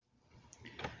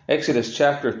Exodus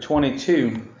chapter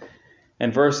 22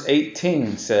 and verse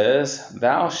 18 says,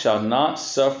 "Thou shalt not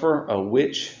suffer a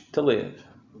witch to live."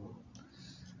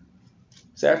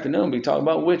 This afternoon we'll be talking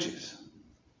about witches.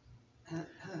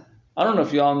 I don't know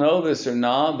if y'all know this or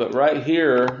not, but right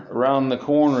here around the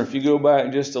corner, if you go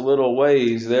back just a little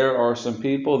ways, there are some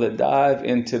people that dive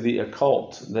into the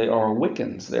occult. They are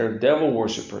Wiccans. They're devil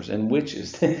worshippers and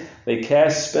witches. They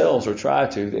cast spells, or try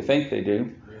to. They think they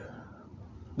do.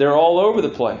 They're all over the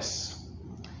place.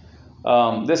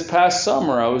 This past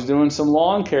summer, I was doing some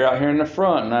lawn care out here in the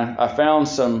front, and I found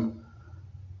some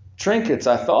trinkets.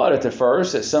 I thought at the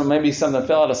first that maybe something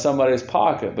fell out of somebody's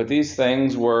pocket, but these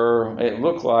things it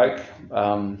looked like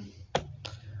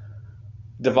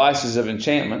devices of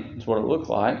enchantment is what it looked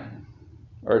like,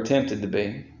 or attempted to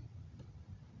be.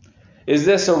 Is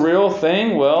this a real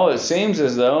thing? Well, it seems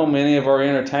as though many of our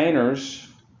entertainers,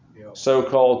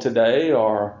 so-called today,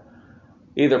 are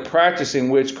either practicing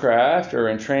witchcraft or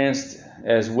entranced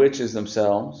as witches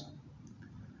themselves.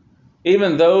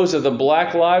 Even those of the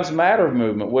Black Lives Matter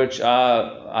movement, which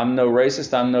I'm no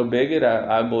racist, I'm no bigot.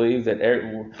 I believe that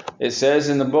it says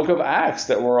in the book of Acts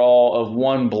that we're all of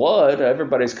one blood.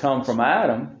 Everybody's come from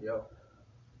Adam.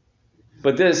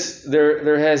 But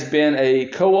there has been a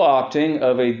co-opting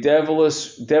of a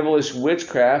devilish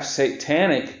witchcraft,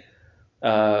 satanic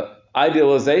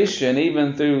idealization,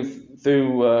 even through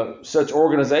such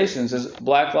organizations as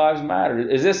Black Lives Matter.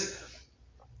 Is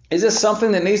this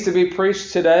something that needs to be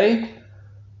preached today?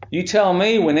 You tell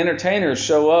me, when entertainers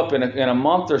show up in a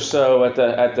month or so at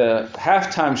the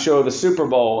halftime show of the Super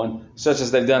Bowl, and such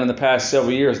as they've done in the past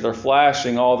several years, they're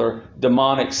flashing all their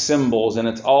demonic symbols and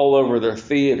it's all over their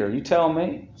theater. You tell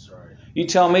me. That's right. You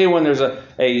tell me when there's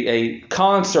a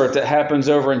concert that happens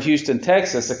over in Houston,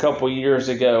 Texas a couple years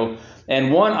ago,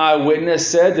 and one eyewitness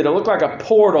said that it looked like a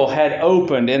portal had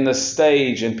opened in the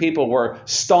stage and people were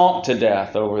stomped to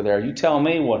death over there. You tell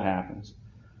me what happens.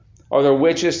 Are there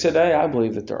witches today? I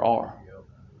believe that there are.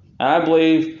 And I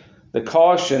believe the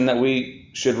caution that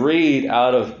we should read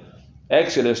out of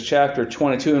Exodus chapter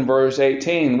 22 and verse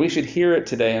 18, we should hear it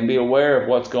today and be aware of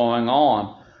what's going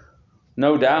on.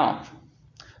 No doubt.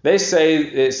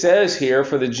 It says here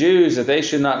for the Jews that they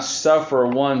should not suffer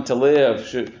one to live.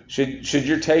 Should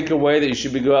your takeaway that you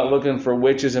should go out looking for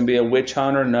witches and be a witch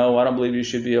hunter? No, I don't believe you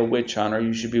should be a witch hunter.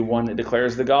 You should be one that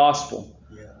declares the gospel.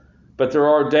 Yeah. But there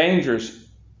are dangers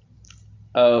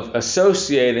of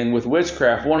associating with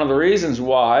witchcraft. One of the reasons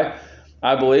why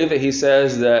I believe that he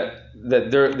says that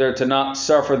they're to not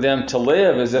suffer them to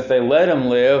live is if they let them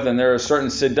live, then there are certain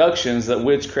seductions that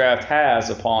witchcraft has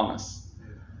upon us.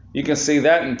 You can see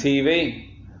that in TV.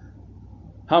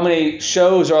 How many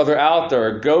shows are there out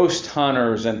there? Ghost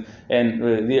hunters and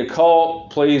the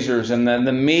occult pleasers and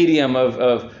the medium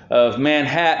of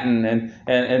Manhattan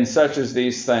and such as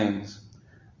these things.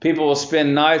 People will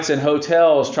spend nights in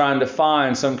hotels trying to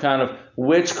find some kind of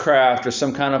witchcraft or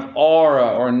some kind of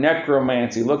aura or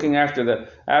necromancy, looking after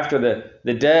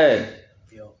the dead.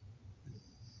 Yeah.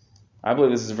 I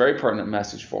believe this is a very pertinent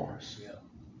message for us. Yeah.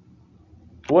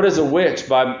 What is a witch?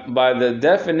 By the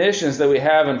definitions that we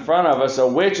have in front of us, a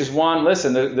witch is one.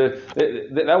 Listen,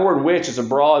 that word witch is a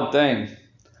broad thing.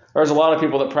 There's a lot of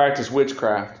people that practice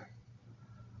witchcraft.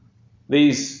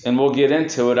 And we'll get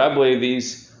into it, I believe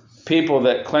these people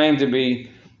that claim to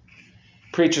be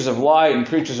preachers of light and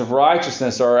preachers of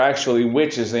righteousness are actually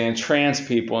witches. They entrance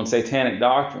people in satanic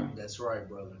doctrine. That's right,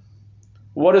 brother.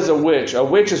 What is a witch? A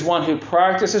witch is one who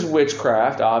practices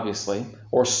witchcraft, obviously,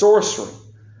 or sorcery,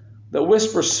 that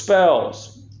whispers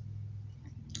spells,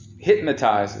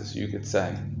 hypnotizes, you could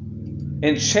say,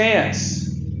 enchants,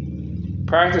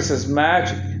 practices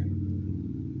magic,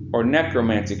 or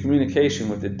necromancy, communication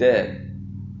with the dead.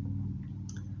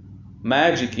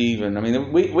 Magic even. I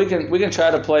mean, we can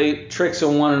try to play tricks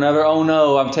on one another. Oh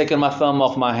no, I'm taking my thumb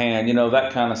off my hand. You know,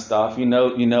 that kind of stuff. You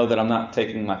know that I'm not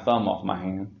taking my thumb off my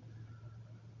hand.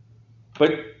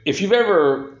 But if you've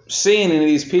ever seen any of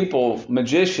these people,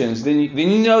 magicians, then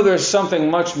you know there's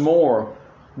something much more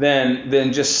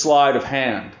than just sleight of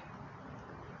hand.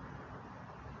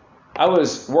 I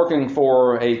was working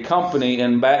for a company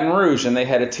in Baton Rouge, and they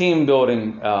had a team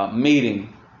building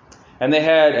meeting. And they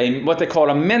had what they called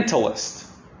a mentalist.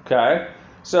 Okay?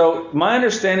 So my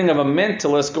understanding of a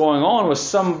mentalist going on was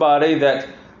somebody that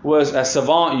was a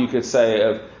savant, you could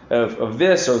say, of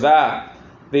this or that.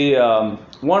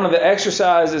 One of the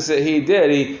exercises that he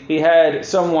did, he had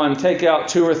someone take out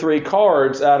 2 or 3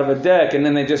 cards out of a deck, and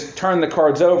then they just turned the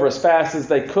cards over as fast as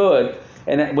they could.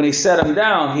 And when he set them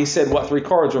down, he said what 3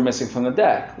 cards were missing from the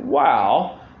deck.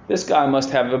 Wow, this guy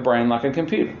must have a brain like a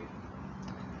computer.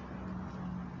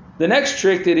 The next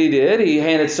trick that he did, he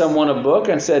handed someone a book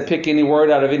and said, pick any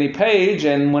word out of any page.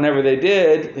 And whenever they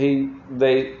did,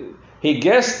 he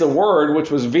guessed the word, which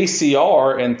was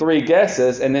VCR, in 3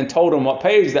 guesses, and then told them what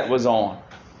page that was on.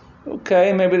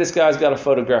 Okay, maybe this guy's got a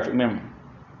photographic memory.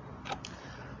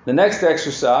 The next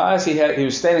exercise, he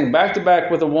was standing back to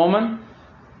back with a woman,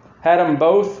 had them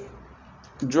both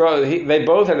they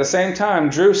both at the same time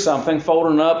drew something,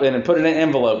 folded it up and put it in an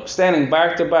envelope, standing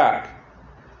back to back.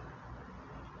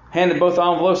 Handed both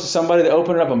envelopes to somebody, they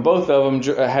opened it up, and both of them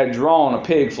had drawn a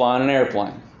pig flying an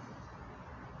airplane.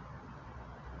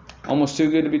 Almost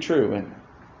too good to be true, isn't it?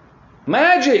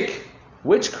 Magic!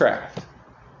 Witchcraft.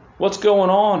 What's going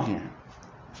on here?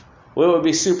 Well, it would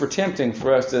be super tempting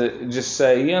for us to just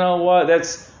say, you know what,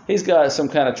 he's got some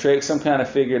kind of trick, some kind of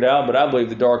figured out, but I believe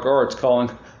the dark arts calling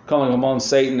them on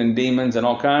Satan and demons and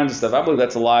all kinds of stuff. I believe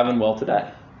that's alive and well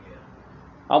today.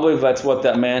 I believe that's what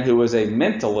that man who was a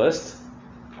mentalist,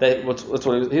 that's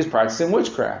what he's practicing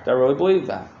witchcraft. I really believe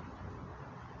that.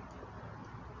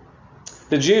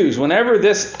 The Jews, whenever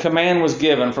this command was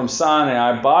given from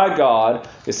Sinai by God,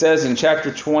 it says in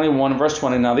chapter 21, verse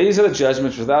 20, now these are the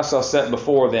judgments which thou shalt set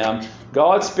before them.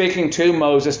 God speaking to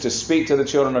Moses to speak to the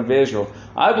children of Israel.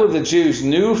 I believe the Jews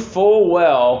knew full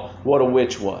well what a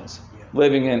witch was,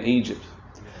 living in Egypt.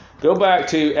 Go back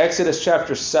to Exodus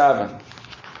chapter 7.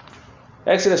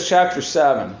 Exodus chapter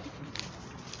 7,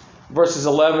 verses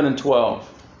 11 and 12.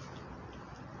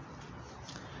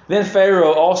 Then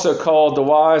Pharaoh also called the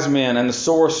wise men and the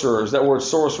sorcerers. That word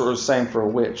sorcerer is same for a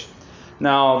witch.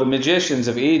 Now the magicians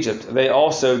of Egypt, they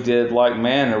also did like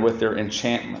manner with their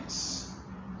enchantments.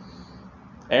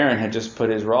 Aaron had just put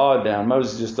his rod down.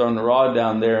 Moses just thrown the rod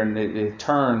down there, and it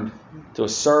turned to a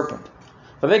serpent.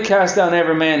 But they cast down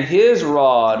every man his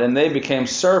rod, and they became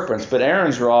serpents. But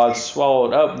Aaron's rod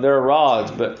swallowed up their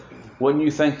rods. But wouldn't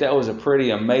you think that was a pretty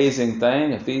amazing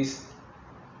thing if these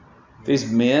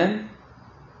men...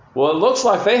 Well, it looks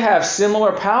like they have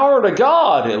similar power to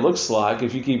God. It looks like,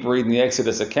 if you keep reading the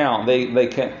Exodus account,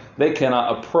 they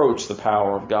cannot approach the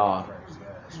power of God.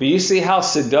 But you see how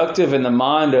seductive in the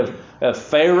mind of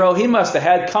Pharaoh? He must have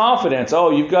had confidence.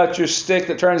 Oh, you've got your stick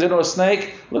that turns into a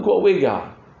snake? Look what we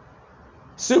got.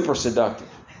 Super seductive.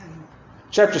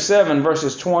 Chapter 7,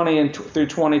 verses 20 through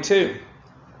 22.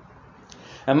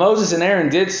 And Moses and Aaron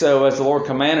did so as the Lord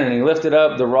commanded, and he lifted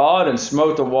up the rod and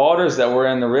smote the waters that were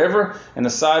in the river, and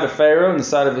the sight of Pharaoh and the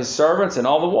sight of his servants, and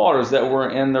all the waters that were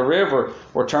in the river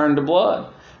were turned to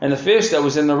blood. And the fish that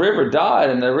was in the river died,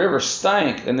 and the river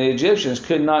stank, and the Egyptians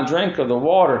could not drink of the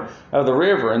water of the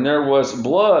river, and there was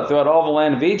blood throughout all the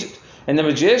land of Egypt. And the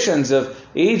magicians of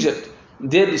Egypt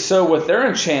did so with their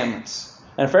enchantments.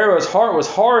 And Pharaoh's heart was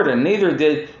hardened, neither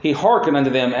did he hearken unto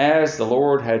them as the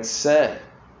Lord had said.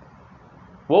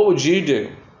 What would you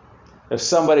do if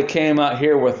somebody came out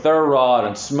here with their rod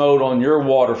and smote on your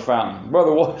water fountain?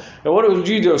 Brother, what would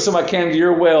you do if somebody came to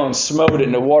your well and smote it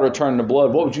and the water turned to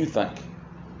blood? What would you think?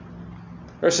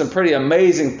 There's some pretty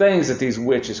amazing things that these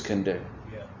witches can do.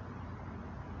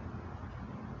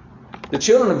 The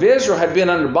children of Israel had been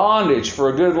under bondage for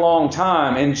a good long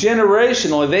time, and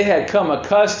generationally they had come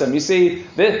accustomed. You see,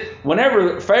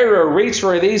 whenever Pharaoh reached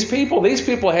for these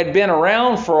people had been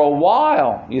around for a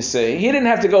while, you see. He didn't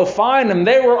have to go find them.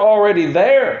 They were already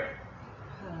there.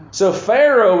 So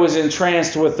Pharaoh was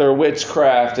entranced with their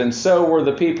witchcraft, and so were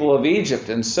the people of Egypt,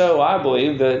 and so I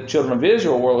believe the children of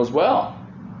Israel were as well.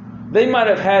 They might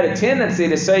have had a tendency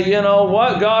to say, you know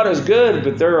what, God is good,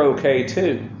 but they're okay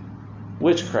too.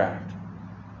 Witchcraft.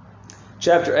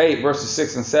 Chapter 8, verses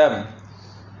 6 and 7.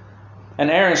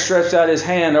 And Aaron stretched out his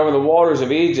hand over the waters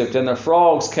of Egypt, and the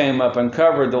frogs came up and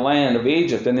covered the land of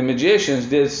Egypt. And the magicians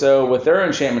did so with their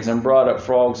enchantments and brought up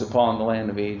frogs upon the land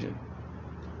of Egypt.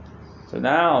 So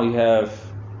now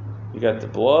you got the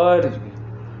blood,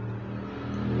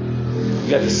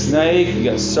 you got the snake, you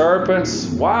got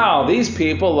serpents. Wow, these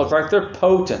people look like they're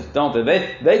potent, don't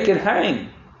they? They can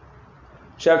hang.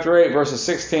 Chapter 8, verses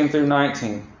 16 through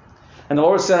 19. And the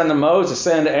Lord said unto Moses,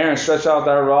 say unto Aaron, stretch out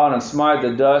thy rod and smite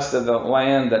the dust of the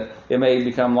land, that it may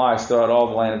become lice throughout all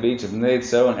the land of Egypt. And they did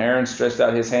so, and Aaron stretched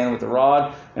out his hand with the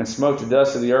rod and smote the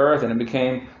dust of the earth, and it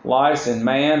became lice in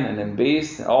man and in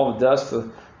beast. And all the dust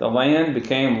of the land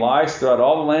became lice throughout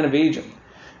all the land of Egypt.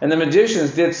 And the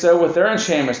magicians did so with their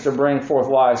enchantments to bring forth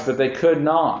lice, but they could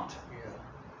not.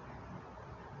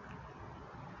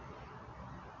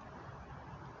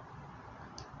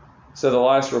 So the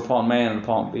lice were upon man and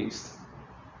upon beast.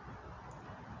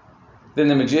 Then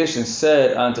the magicians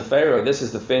said unto Pharaoh, this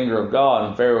is the finger of God.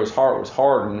 And Pharaoh's heart was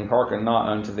hardened, and he hearkened not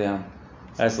unto them,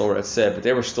 as the Lord had said. But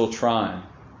they were still trying.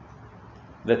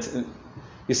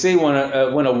 You You see, when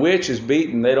a witch is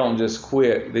beaten, they don't just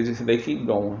quit. They keep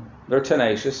going. They're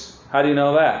tenacious. How do you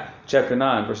know that? Chapter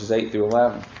 9, verses 8 through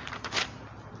 11.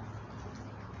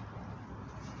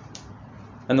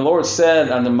 And the Lord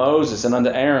said unto Moses and unto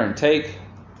Aaron, Take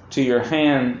to you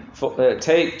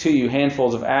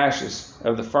handfuls of ashes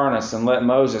of the furnace, and let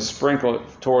Moses sprinkle it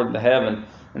toward the heaven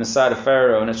in the sight of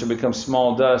Pharaoh, and it shall become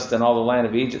small dust in all the land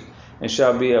of Egypt, and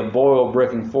shall be a boil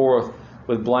breaking forth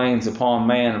with blains upon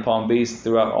man and upon beast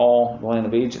throughout all the land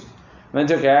of Egypt. And then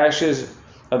took ashes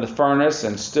of the furnace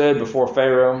and stood before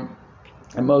Pharaoh,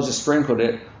 and Moses sprinkled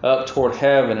it up toward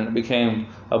heaven, and it became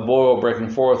a boil breaking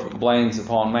forth with blains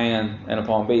upon man and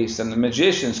upon beast. And the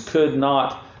magicians could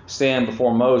not stand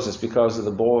before Moses because of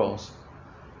the boils.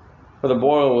 For the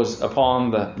boil was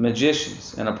upon the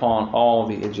magicians and upon all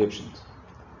the Egyptians.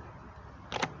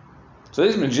 So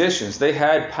these magicians, they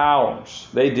had powers.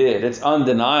 They did. It's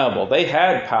undeniable. They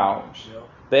had powers. Yep.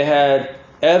 They had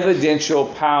evidential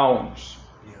powers.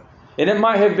 Yep. And it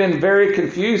might have been very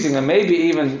confusing, and maybe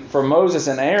even for Moses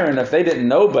and Aaron, if they didn't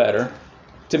know better,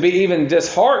 to be even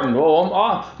disheartened.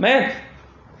 Well, man,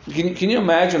 can you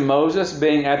imagine Moses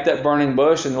being at that burning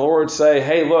bush and the Lord say,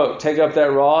 "Hey, look, take up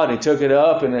that rod." And he took it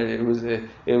up, and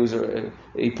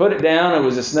he put it down. It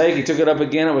was a snake. He took it up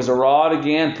again. It was a rod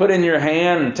again. Put it in your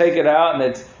hand and take it out,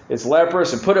 and it's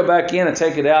leprous. And put it back in and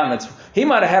take it out, and he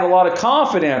might have had a lot of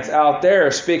confidence out there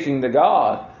speaking to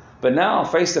God. But now,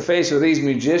 face to face with these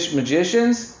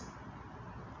magicians,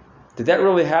 did that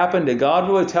really happen? Did God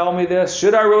really tell me this?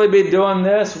 Should I really be doing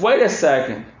this? Wait a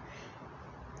second.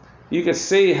 You can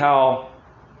see how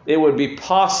it would be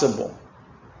possible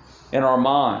in our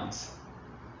minds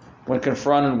when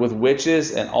confronted with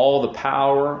witches and all the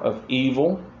power of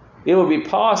evil. It would be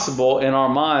possible in our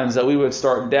minds that we would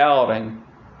start doubting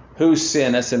who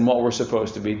sent us and what we're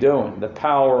supposed to be doing, the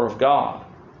power of God.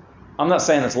 I'm not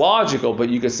saying it's logical, but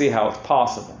you can see how it's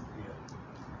possible.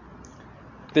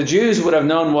 The Jews would have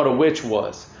known what a witch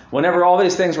was. Whenever all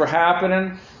these things were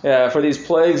happening for these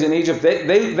plagues in Egypt,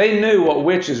 they knew what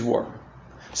witches were.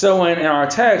 So in our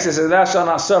text, it says, "Thou shalt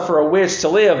not suffer a witch to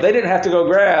live." They didn't have to go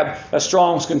grab a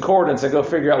Strong's Concordance and go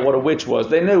figure out what a witch was.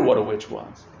 They knew what a witch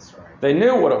was. That's right. They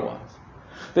knew what it was.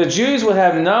 The Jews would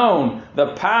have known the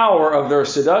power of their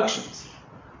seductions.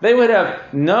 They would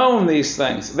have known these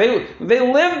things. They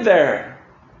lived there,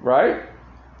 right?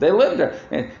 They lived there.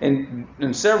 And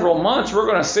in several months, we're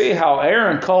going to see how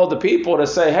Aaron called the people to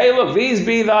say, "Hey, look, these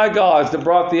be thy gods that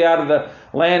brought thee out of the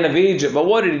land of Egypt." But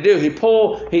what did he do?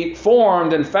 He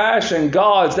formed and fashioned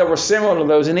gods that were similar to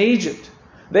those in Egypt.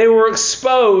 They were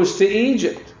exposed to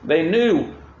Egypt.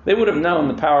 They would have known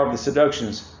the power of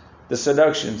the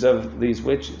seductions of these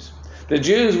witches. The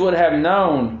Jews would have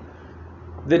known,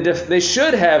 they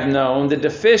should have known the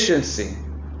deficiency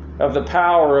of the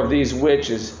power of these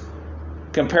witches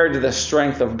compared to the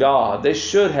strength of God. They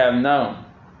should have known.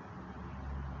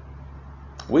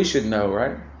 We should know,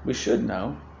 right? We should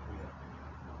know.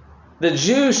 The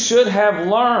Jews should have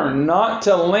learned not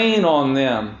to lean on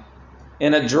them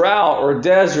in a drought or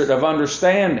desert of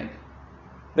understanding.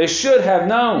 They should have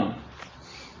known.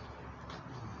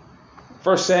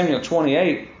 1 Samuel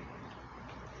 28.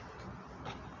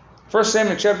 1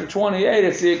 Samuel chapter 28,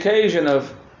 it's the occasion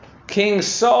of King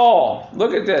Saul.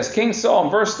 Look at this. King Saul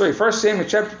in verse 3. 1 Samuel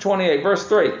chapter 28, verse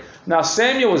 3. "Now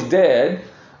Samuel was dead,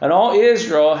 and all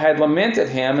Israel had lamented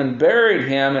him and buried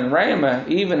him in Ramah,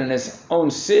 even in his own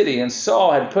city. And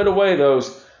Saul had put away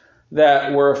those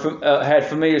that had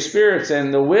familiar spirits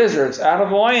and the wizards out of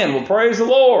the land." Well, praise the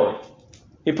Lord.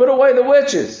 He put away the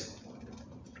witches.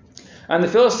 "And the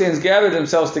Philistines gathered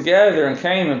themselves together and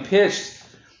came and pitched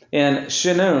in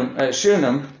Shunem.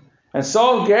 And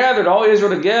Saul gathered all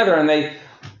Israel together, and they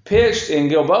pitched in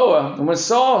Gilboa. And when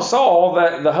Saul saw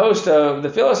that the host of the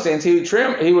Philistines,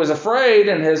 he was afraid,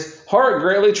 and his heart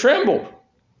greatly trembled.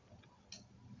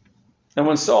 And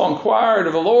when Saul inquired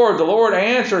of the Lord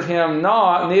answered him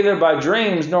not, neither by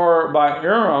dreams nor by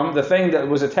Urim, the thing that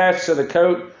was attached to the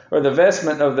coat or the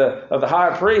vestment of the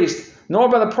high priest, nor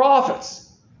by the prophets.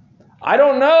 I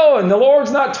don't know, and the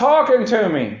Lord's not talking to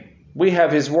me." We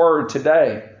have His word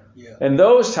today. Yeah. In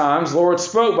those times, the Lord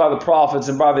spoke by the prophets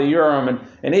and by the Urim,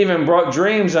 and even brought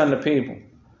dreams unto people.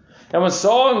 "And when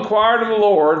Saul inquired of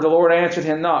the Lord answered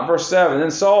him not." Verse 7,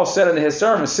 "Then Saul said unto his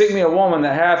servant, Seek me a woman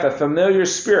that hath a familiar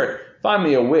spirit." Find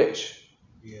me a witch.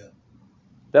 Yeah.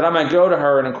 "That I may go to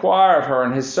her and inquire of her.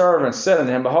 And his servant said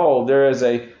unto him, Behold, there is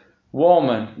a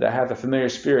woman that hath a familiar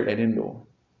spirit at Endor."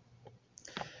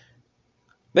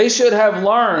 They should have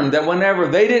learned that whenever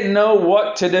they didn't know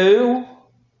what to do,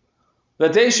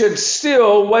 that they should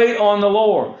still wait on the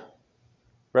Lord.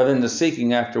 rather than the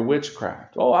seeking after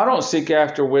witchcraft. Oh, I don't seek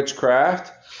after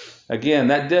witchcraft. Again,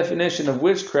 that definition of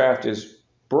witchcraft is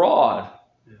broad.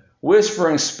 Yeah.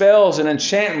 Whispering spells and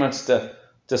enchantments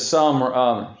to some or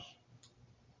others.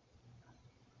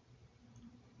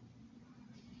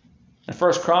 In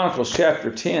 1 Chronicles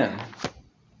chapter 10,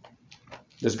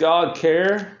 does God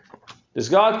care? Does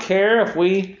God care if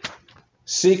we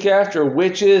seek after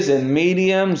witches and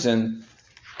mediums and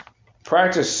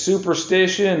practice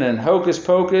superstition and hocus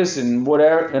pocus and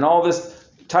whatever and all this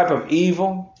type of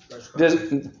evil?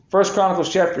 1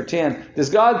 Chronicles chapter 10. Does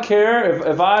God care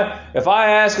if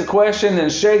I ask a question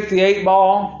and shake the 8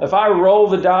 ball? If I roll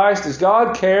the dice, does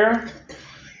God care?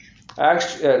 1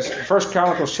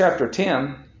 Chronicles chapter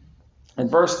 10 and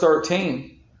verse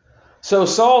 13. So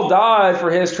Saul died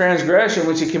for his transgression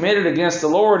which he committed against the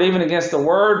Lord, even against the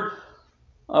word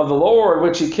of the Lord,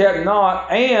 which he kept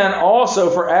not, and also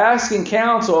for asking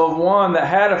counsel of one that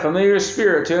had a familiar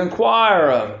spirit to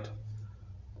inquire of it.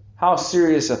 How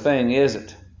serious a thing is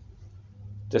it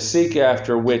to seek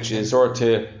after witches, or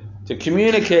to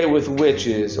communicate with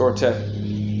witches, or to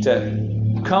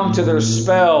come to their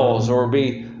spells, or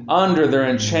be under their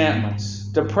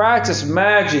enchantments, to practice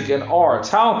magic and arts?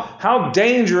 How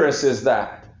dangerous is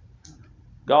that?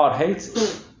 God hates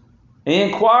it.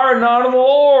 And inquire not of the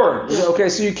Lord. Okay,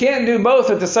 so you can't do both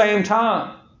at the same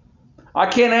time. I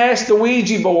can't ask the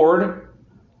Ouija board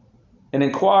and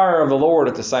inquire of the Lord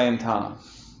at the same time.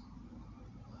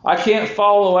 I can't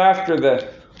follow after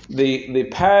the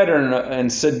pattern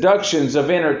and seductions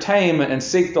of entertainment and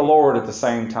seek the Lord at the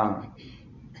same time.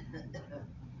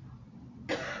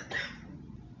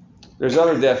 There's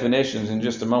other definitions. In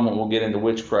just a moment we'll get into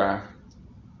witchcraft.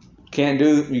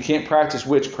 You can't practice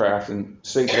witchcraft and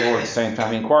seek the Lord at the same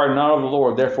time. He inquired not of the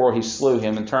Lord, therefore he slew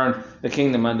him and turned the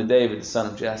kingdom unto David, the son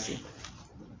of Jesse.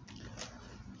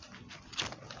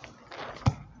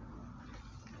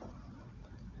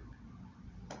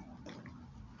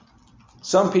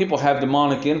 Some people have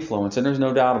demonic influence, and there's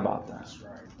no doubt about that. That's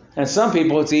right. And some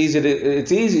people, it's easy.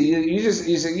 You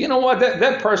say, you know what?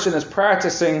 That person is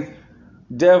practicing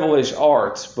devilish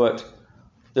arts, but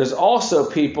there's also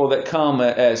people that come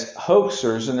as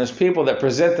hoaxers, and there's people that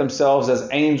present themselves as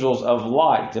angels of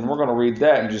light. And we're going to read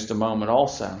that in just a moment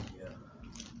also. Yeah.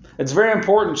 It's very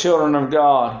important, children of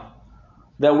God,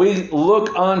 that we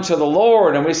look unto the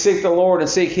Lord and we seek the Lord and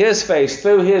seek His face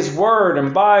through His Word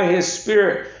and by His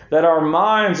Spirit, that our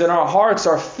minds and our hearts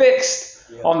are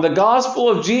fixed on the gospel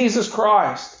of Jesus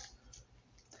Christ.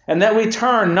 And that we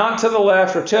turn not to the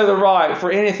left or to the right,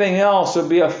 for anything else would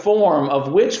be a form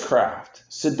of witchcraft,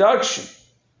 seduction.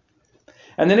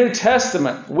 And the New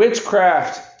Testament,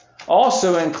 witchcraft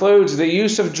also includes the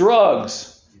use of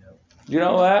drugs. Do you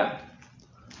know that?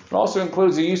 It also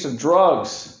includes the use of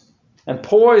drugs and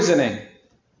poisoning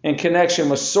in connection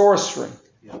with sorcery,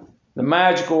 the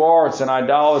magical arts and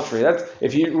idolatry.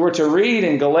 If you were to read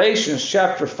in Galatians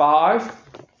chapter 5,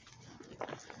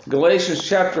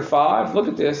 look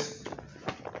at this.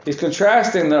 He's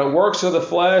contrasting the works of the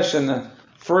flesh and the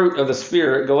fruit of the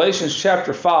Spirit. Galatians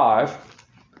chapter 5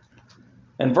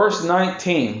 and verse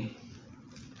 19.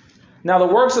 Now the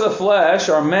works of the flesh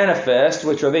are manifest,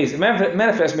 which are these.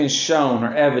 Manifest means shown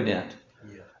or evident.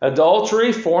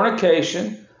 Adultery,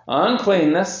 fornication,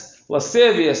 uncleanness,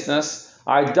 lasciviousness,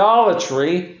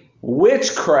 idolatry,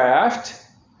 witchcraft,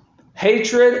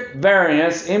 hatred,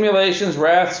 variance, emulations,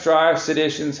 wrath, strife,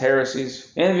 seditions,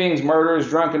 heresies, envyings, murders,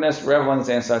 drunkenness, revelings,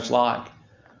 and such like.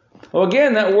 Well,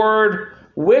 again, that word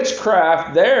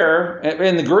witchcraft there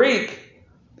in the Greek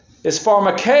is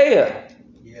pharmakeia.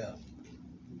 Yeah.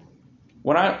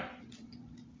 When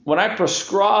I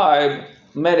prescribe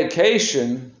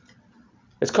medication,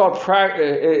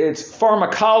 it's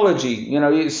pharmacology. You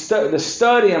know, the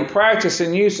study and practice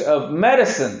and use of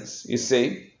medicines, you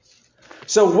see.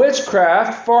 So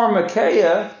witchcraft,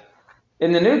 pharmakeia,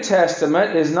 in the New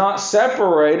Testament is not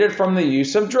separated from the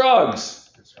use of drugs.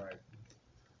 That's right.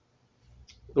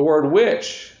 The word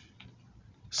witch,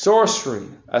 sorcery,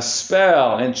 a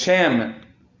spell, enchantment,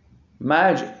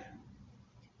 magic.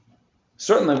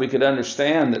 Certainly we could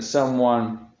understand that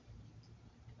someone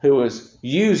who is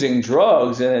using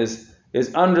drugs and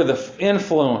is under the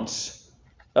influence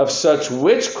of such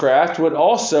witchcraft would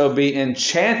also be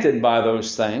enchanted by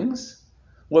those things,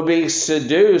 would be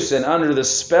seduced and under the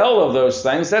spell of those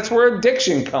things. That's where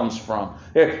addiction comes from.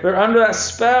 They're under that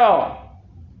spell.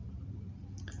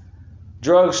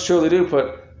 Drugs truly do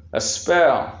put a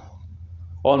spell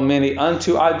on many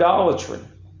unto idolatry.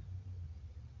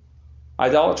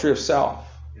 Idolatry of self.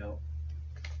 Yep.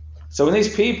 So when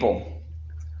these people,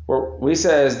 where we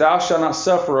says, thou shalt not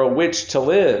suffer a witch to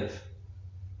live,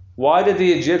 Why did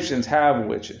the Egyptians have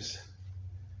witches?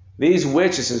 These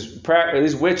witches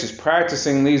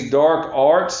practicing these dark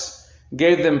arts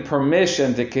gave them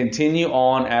permission to continue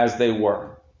on as they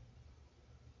were.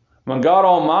 When God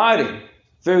Almighty,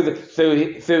 through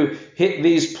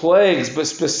these plagues, but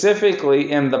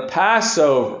specifically in the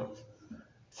Passover,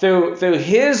 through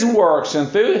His works and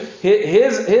through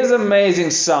His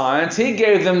amazing signs, He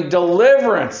gave them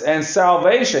deliverance and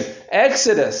salvation.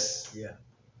 Exodus. Yeah.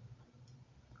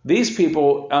 These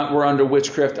people were under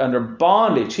witchcraft, under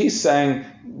bondage. He's saying,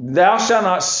 thou shalt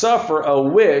not suffer a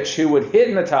witch who would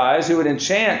hypnotize, who would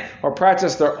enchant or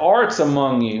practice their arts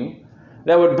among you,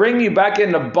 that would bring you back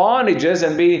into bondages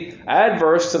and be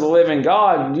adverse to the living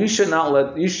God. You shall not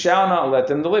let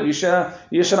them to live. You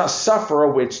shall not suffer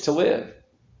a witch to live.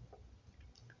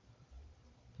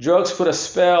 Drugs put a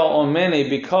spell on many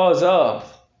because of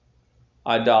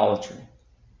idolatry.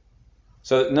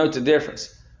 So note the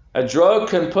difference. A drug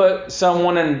can put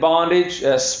someone in bondage,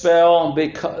 a spell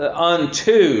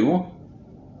unto.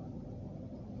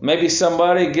 Maybe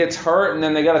somebody gets hurt and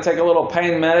then they got to take a little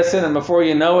pain medicine, and before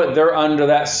you know it, they're under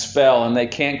that spell and they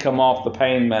can't come off the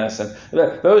pain medicine.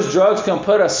 Those drugs can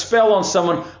put a spell on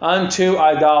someone unto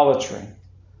idolatry.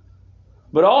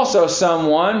 But also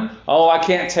someone, I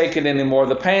can't take it anymore.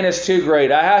 The pain is too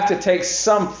great. I have to take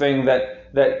something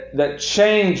that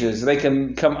changes. They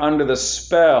can come under the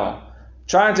spell.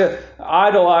 Trying to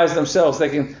idolize themselves, they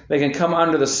can come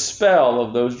under the spell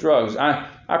of those drugs.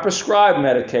 I prescribe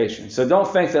medication, so don't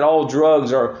think that all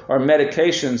drugs or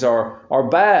medications are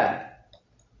bad.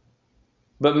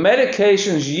 But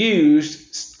medications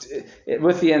used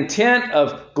with the intent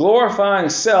of glorifying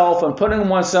self and putting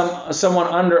someone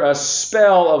under a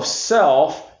spell of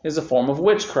self is a form of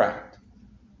witchcraft.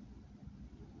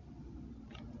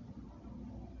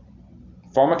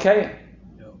 Pharmakeia.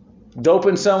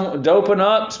 Doping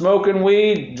up, smoking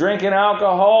weed, drinking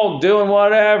alcohol, doing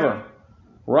whatever.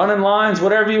 Running lines,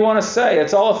 whatever you want to say.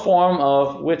 It's all a form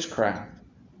of witchcraft.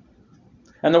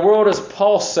 And the world is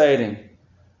pulsating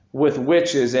with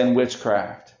witches and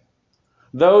witchcraft.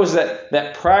 Those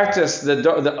that practice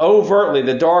overtly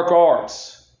the dark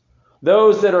arts.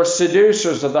 Those that are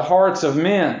seducers of the hearts of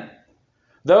men.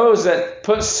 Those that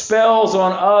put spells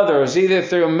on others, either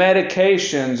through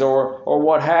medications or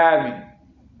what have you.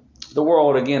 The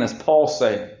world, again, is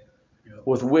pulsating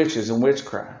with witches and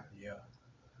witchcraft. Yeah.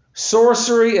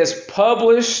 Sorcery is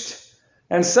published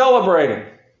and celebrated.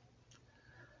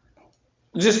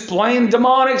 Just plain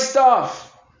demonic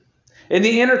stuff. In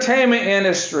the entertainment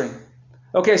industry.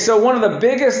 Okay, so one of the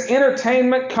biggest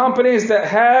entertainment companies that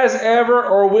has ever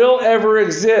or will ever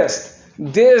exist,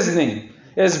 Disney,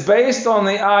 is based on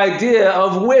the idea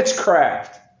of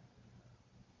witchcraft.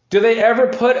 Do they ever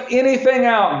put anything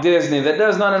out, Disney, that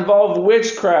does not involve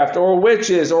witchcraft or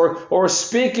witches or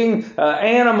speaking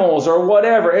animals or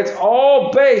whatever? It's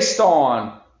all based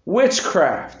on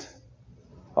witchcraft.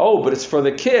 Oh, but it's for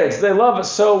the kids. They love it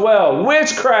so well.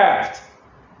 Witchcraft.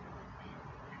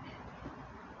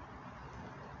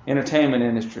 Entertainment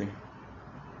industry.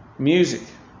 Music.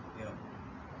 Yeah.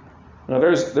 Now,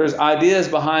 there's ideas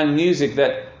behind music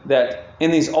that in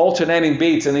these alternating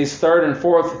beats and these third and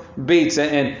fourth beats,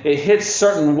 and it hits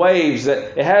certain waves,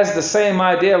 that it has the same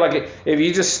idea. Like if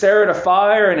you just stare at a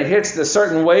fire and it hits the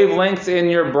certain wavelength in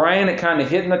your brain, it kind of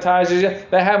hypnotizes you.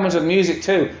 That happens with music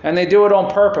too, and they do it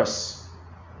on purpose.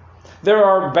 There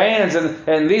are bands,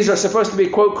 and these are supposed to be,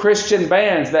 quote, Christian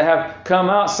bands that have come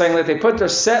out saying that they put their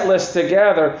set list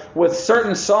together with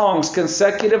certain songs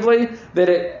consecutively, that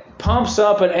it pumps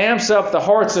up and amps up the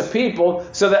hearts of people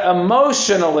so that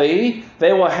emotionally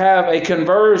they will have a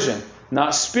conversion.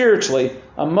 Not spiritually,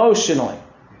 emotionally.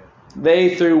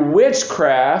 They, through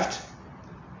witchcraft,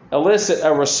 elicit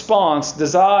a response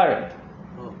desired.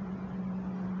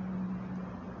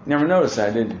 Never noticed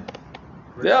that, did you?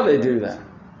 Yeah, they do that.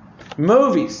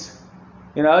 Movies.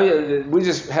 You know, we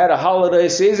just had a holiday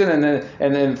season,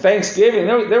 and then Thanksgiving.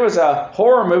 There was a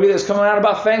horror movie that's coming out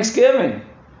about Thanksgiving.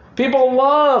 People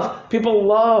love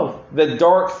the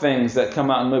dark things that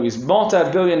come out in movies.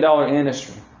 Multi-billion-dollar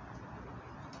industry.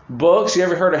 Books. You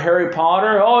ever heard of Harry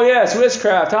Potter? Oh yes,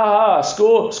 witchcraft. Ha ha.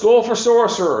 School for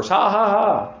sorcerers. Ha ha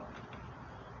ha.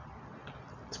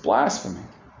 It's blasphemy.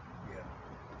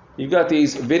 You've got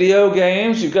these video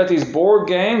games. You've got these board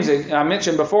games. I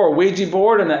mentioned before, Ouija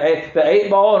board and the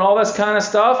 8-ball and all this kind of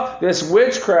stuff. This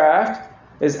witchcraft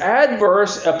is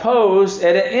adverse, opposed,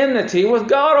 at an enmity with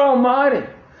God Almighty.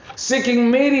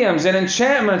 Seeking mediums and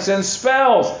enchantments and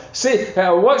spells. See,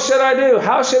 what should I do?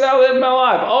 How should I live my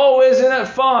life? Oh, isn't it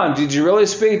fun? Did you really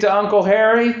speak to Uncle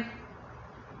Harry?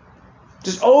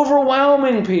 Just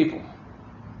overwhelming people.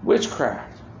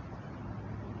 Witchcraft.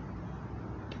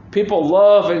 People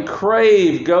love and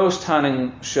crave ghost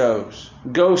hunting shows,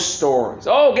 ghost stories.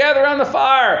 Oh, gather around the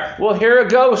fire. We'll hear a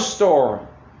ghost story.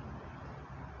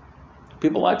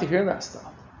 People like to hear that stuff.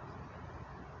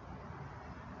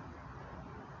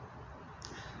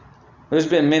 There's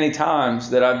been many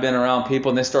times that I've been around people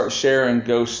and they start sharing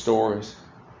ghost stories.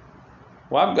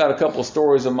 Well, I've got a couple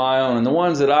stories of my own, and the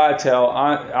ones that I tell,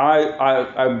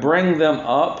 I bring them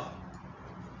up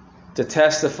to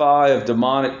testify of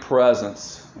demonic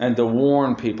presence and to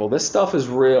warn people. This stuff is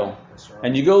real. That's right.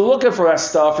 And you go looking for that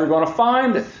stuff, you're going to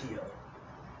find it.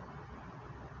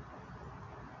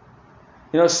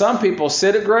 You know, some people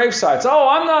sit at grave sites. Oh,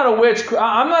 I'm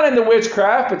not into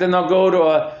witchcraft, but then they'll go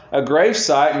to a grave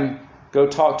site and go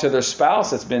talk to their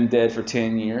spouse that's been dead for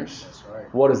 10 years. That's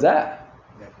right. What is that?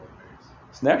 Necromancy.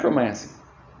 It's necromancy.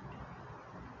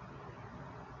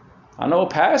 I know a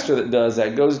pastor that does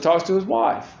that. Goes and talks to his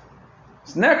wife.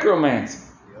 It's necromancy.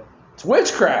 Yep. It's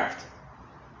witchcraft.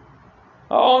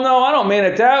 Oh, no, I don't mean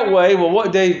it that way. Well,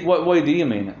 what way do you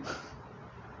mean it?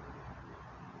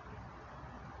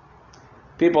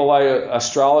 People like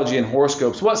astrology and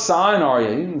horoscopes. What sign are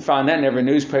you? You can find that in every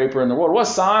newspaper in the world. What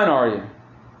sign are you?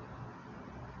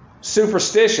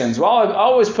 Superstitions. Well, I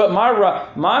always put my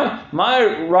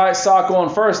right sock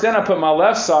on first, then I put my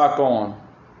left sock on.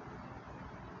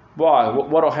 Why?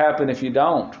 What will happen if you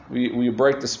don't? Will you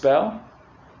break the spell?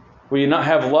 Will you not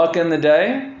have luck in the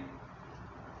day?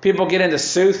 People get into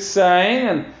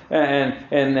soothsaying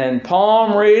and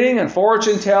palm reading and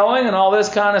fortune telling and all this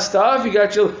kind of stuff. You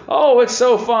got your, oh, it's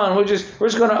so fun. We're just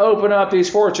going to open up these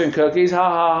fortune cookies. Ha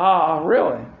ha ha.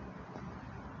 Really?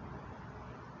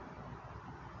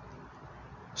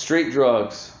 Street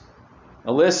drugs,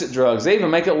 illicit drugs. They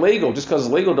even make it legal. Just because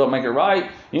it's legal don't make it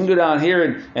right. You can go down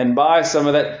here and buy some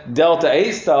of that Delta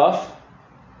 8 stuff.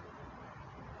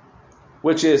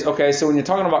 Which is, okay, so when you're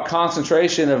talking about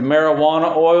concentration of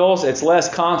marijuana oils, it's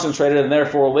less concentrated and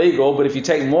therefore legal, but if you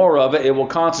take more of it, it will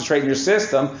concentrate in your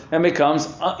system and becomes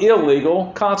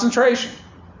illegal concentration.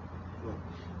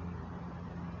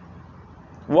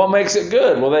 What makes it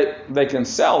good? Well, they can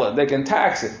sell it, they can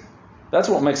tax it. That's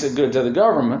what makes it good to the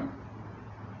government.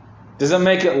 Does it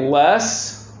make it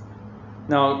less?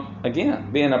 Now,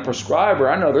 again, being a prescriber,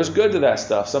 I know there's good to that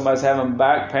stuff. Somebody's having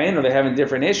back pain or they're having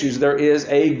different issues. There is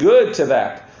a good to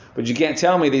that. But you can't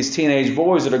tell me these teenage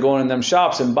boys that are going in them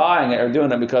shops and buying it are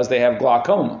doing it because they have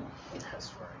glaucoma.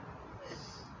 That's right.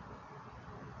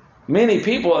 Many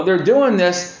people, they're doing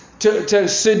this to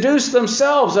seduce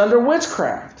themselves under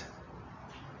witchcraft.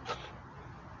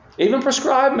 Even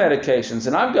prescribed medications.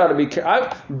 And I've got to be,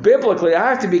 biblically, I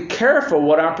have to be careful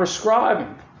what I'm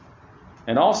prescribing.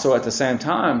 And also at the same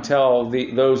time tell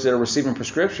those that are receiving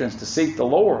prescriptions to seek the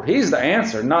Lord. He's the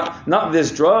answer, not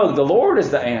this drug. The Lord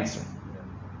is the answer,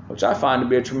 which I find to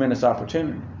be a tremendous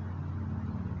opportunity.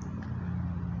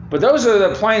 But those are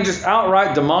the plain, just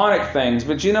outright demonic things.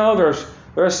 But you know,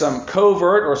 there's some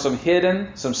covert or some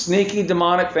hidden, some sneaky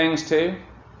demonic things too.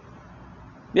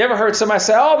 You ever heard somebody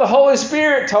say, "Oh, the Holy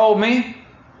Spirit told me"?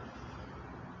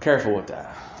 Careful with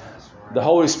that. The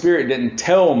Holy Spirit didn't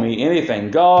tell me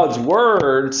anything. God's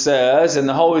Word says, and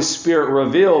the Holy Spirit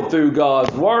revealed through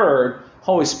God's Word,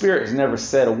 Holy Spirit has never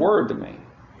said a word to me.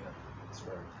 Yeah, that's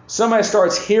right. Somebody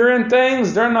starts hearing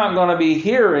things, they're not going to be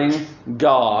hearing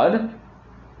God.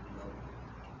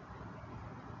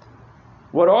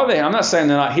 What are they? I'm not saying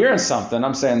they're not hearing something.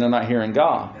 I'm saying they're not hearing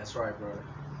God. That's right, brother.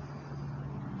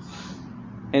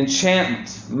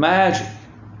 Enchantments, magic.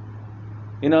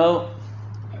 You know,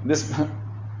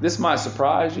 this might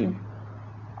surprise you.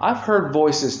 I've heard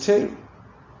voices too.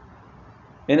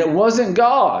 And it wasn't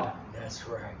God. That's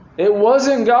right. It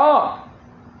wasn't God.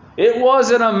 It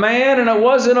wasn't a man and it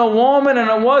wasn't a woman and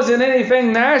it wasn't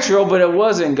anything natural, but it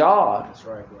wasn't God. That's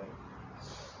right, brother.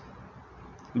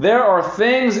 There are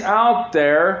things out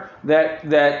there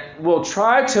that will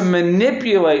try to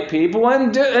manipulate people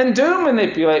and do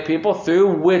manipulate people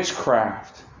through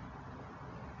witchcraft.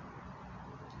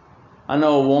 I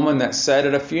know a woman that sat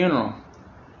at a funeral,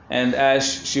 and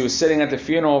as she was sitting at the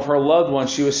funeral of her loved one,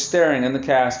 she was staring in the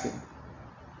casket.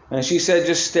 And she said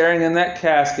just staring in that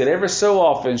casket, ever so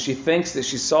often she thinks that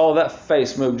she saw that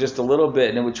face move just a little bit,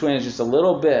 and it would twinge just a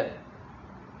little bit.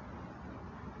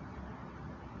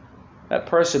 That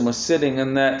person was sitting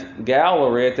in that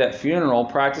gallery at that funeral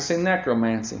practicing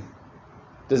necromancy,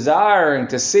 desiring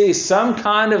to see some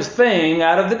kind of thing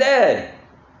out of the dead.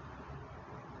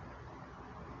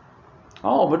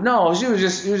 Oh, but no, she was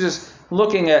just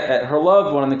looking at her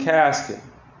loved one in the casket.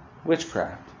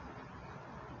 Witchcraft.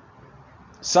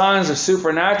 Signs of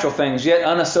supernatural things, yet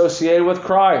unassociated with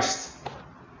Christ.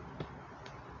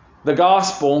 The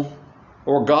gospel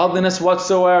or godliness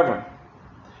whatsoever.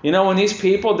 You know, when these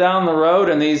people down the road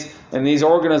and these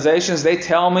organizations, they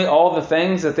tell me all the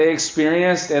things that they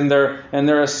experienced in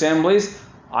their assemblies,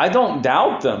 I don't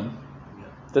doubt them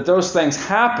that those things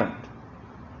happened.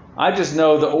 I just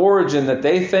know the origin that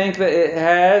they think that it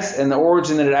has and the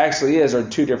origin that it actually is are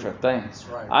two different things.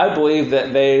 Right. I believe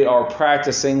that they are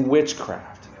practicing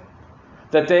witchcraft.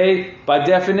 That they, by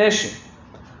definition,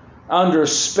 under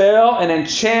spell and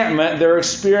enchantment, they're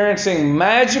experiencing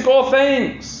magical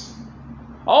things.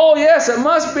 Oh, yes, it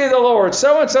must be the Lord.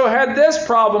 So-and-so had this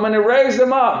problem and he raised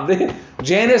them up.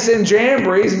 Janus and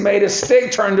Jambres made a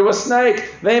stick turn to a snake.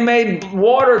 They made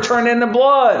water turn into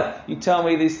blood. You tell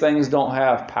me these things don't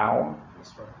have power?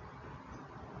 That's right.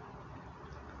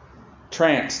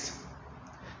 Tranced.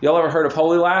 Y'all ever heard of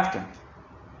holy laughter?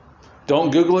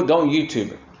 Don't Google it. Don't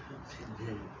YouTube it.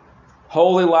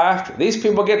 Holy laughter. These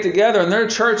people get together in their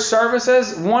church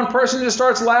services. One person just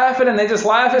starts laughing and they just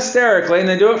laugh hysterically and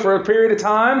they do it for a period of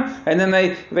time and then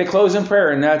they close in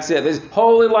prayer and that's it. There's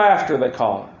holy laughter, they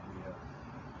call it.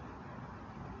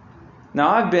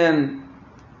 Now I've been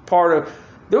part of,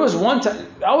 there was one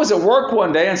time, I was at work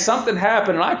one day and something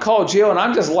happened and I called Jill and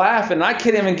I'm just laughing and I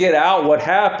can't even get out what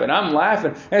happened. I'm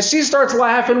laughing and she starts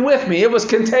laughing with me. It was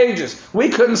contagious. We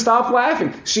couldn't stop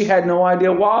laughing. She had no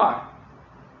idea why.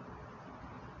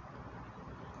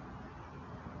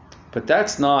 But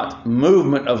that's not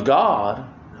movement of God.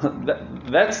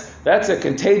 That's a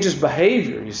contagious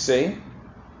behavior, you see.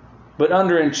 But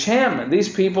under enchantment,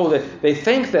 these people they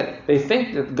think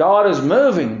that God is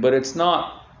moving, but it's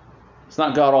not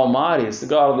God Almighty. It's the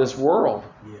God of this world.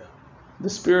 Yeah. The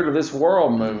spirit of this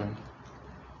world moving.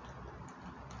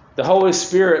 The Holy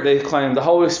Spirit, they claim, the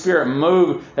Holy Spirit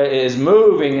is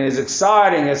moving and is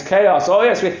exciting as chaos. Oh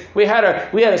yes, we had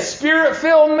a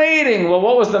Spirit-filled meeting. Well,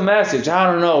 what was the message?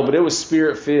 I don't know, but it was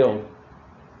Spirit-filled.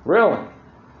 Really?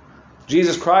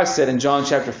 Jesus Christ said in John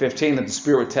chapter 15 that the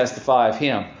Spirit would testify of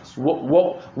Him.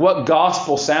 What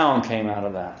gospel sound came out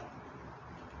of that?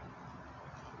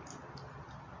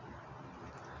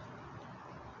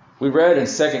 We read in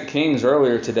 2 Kings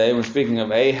earlier today when speaking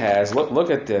of Ahaz. Look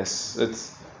at this.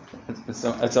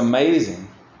 It's amazing.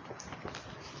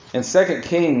 In 2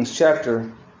 Kings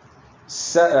chapter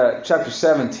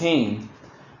 17,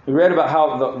 we read about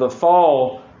how the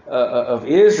fall of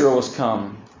Israel was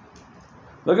coming.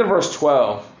 Look at verse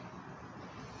 12.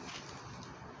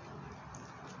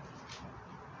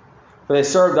 For they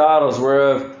served idols,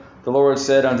 whereof the Lord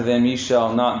said unto them, Ye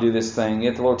shall not do this thing.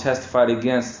 Yet the Lord testified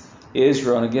against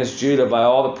Israel and against Judah by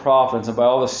all the prophets and by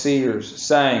all the seers,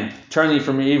 saying, Turn ye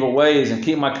from your evil ways, and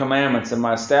keep my commandments and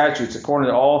my statutes, according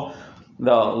to all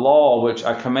the law which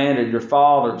I commanded your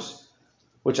fathers,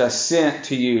 which I sent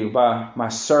to you by my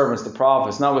servants the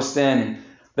prophets. Notwithstanding,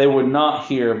 they would not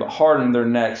hear, but hardened their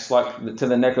necks like to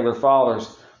the neck of their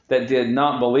fathers, that did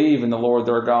not believe in the Lord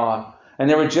their God. And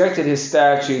they rejected His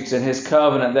statutes and His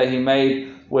covenant that He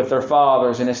made with their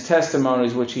fathers, and His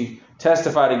testimonies which He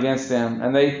testified against them.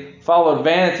 And they followed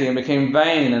vanity and became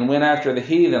vain, and went after the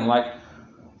heathen went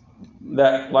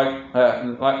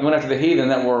after the heathen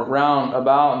that were round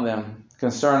about them,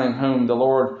 concerning whom the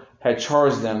Lord had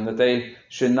charged them that they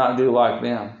should not do like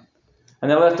them.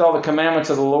 And they left all the commandments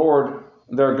of the Lord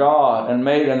their God, and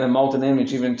made unto the molten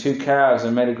image even 2 calves,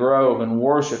 and made a grove, and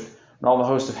worshipped and all the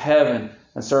host of heaven,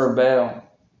 and served Baal.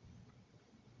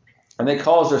 And they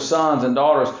caused their sons and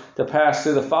daughters to pass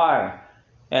through the fire,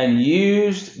 and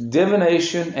used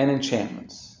divination and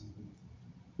enchantments,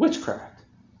 witchcraft,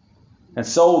 and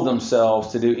sold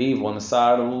themselves to do evil in the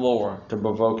sight of the Lord, to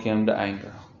provoke Him to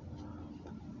anger.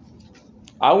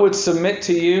 I would submit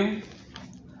to you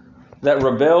that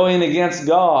rebellion against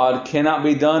God cannot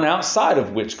be done outside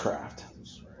of witchcraft.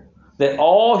 That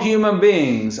all human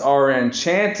beings are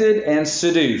enchanted and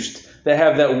seduced. They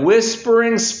have that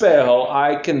whispering spell,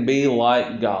 I can be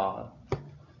like God.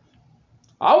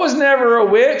 I was never a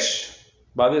witch.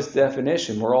 By this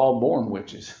definition, we're all born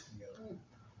witches.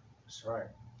 That's right.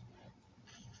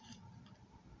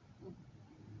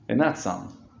 Isn't that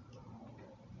something?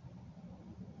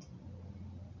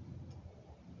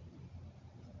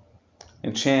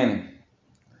 Enchanting.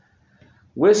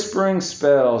 Whispering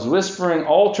spells, whispering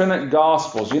alternate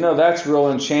gospels. You know that's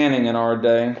real enchanting in our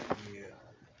day. Yeah.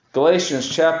 Galatians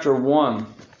chapter 1.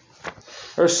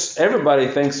 Everybody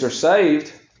thinks they're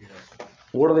saved. Yeah.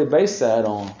 What do they base that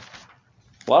on?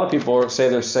 A lot of people say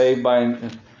they're saved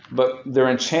but they're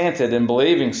enchanted in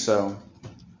believing so.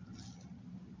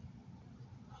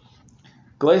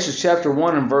 Galatians chapter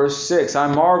 1 and verse 6,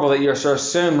 I marvel that you are so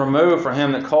soon removed from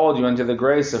Him that called you into the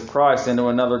grace of Christ into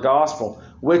another gospel,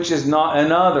 which is not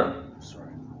another. That's right.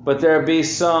 but there be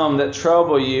some that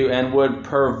trouble you and would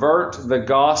pervert the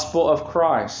gospel of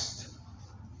Christ.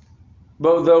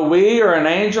 But though we or an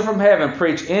angel from heaven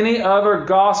preach any other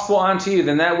gospel unto you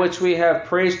than that which we have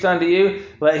preached unto you,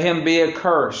 let him be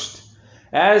accursed.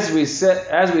 As we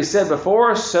said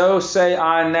before, so say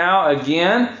I now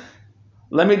again.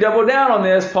 Let me double down on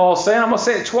this. Paul's saying, I'm going to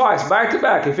say it twice, back to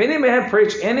back. If any man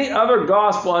preach any other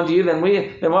gospel unto you than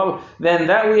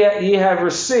that ye have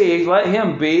received, let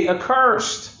him be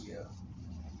accursed. Yeah.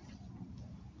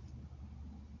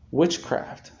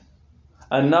 Witchcraft.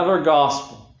 Another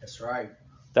gospel. That's right.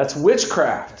 That's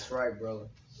witchcraft. That's right, brother.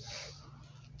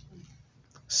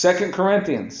 2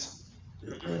 Corinthians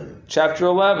chapter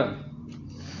 11,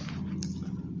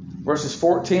 verses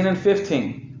 14 and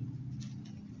 15.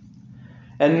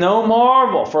 And no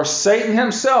marvel, for Satan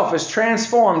himself is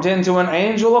transformed into an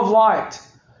angel of light.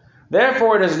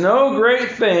 Therefore it is no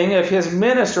great thing if his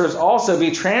ministers also be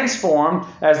transformed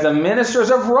as the ministers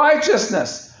of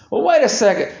righteousness. Well, wait a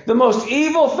second. The most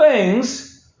evil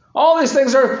things, all these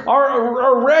things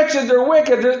are wretched, they're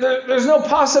wicked. There's no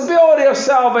possibility of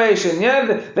salvation.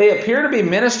 Yeah, they appear to be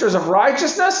ministers of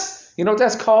righteousness. You know what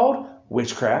that's called?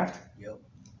 Witchcraft. Yep.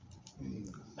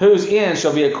 Whose end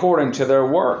shall be according to their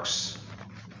works.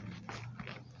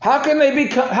 How can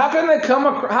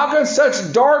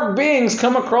such dark beings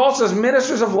come across as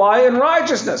ministers of light and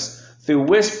righteousness? Through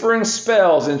whispering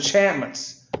spells,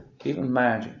 enchantments, even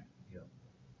magic. Yep.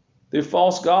 Through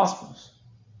false gospels.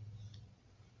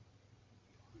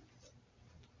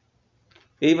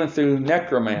 Even through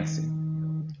necromancy.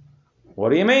 What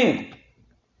do you mean?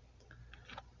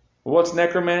 What's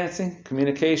necromancy?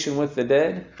 Communication with the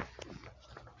dead.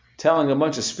 Telling a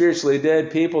bunch of spiritually dead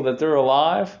people that they're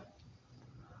alive.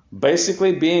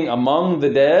 Basically being among the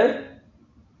dead.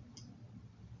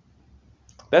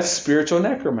 That's spiritual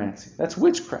necromancy. That's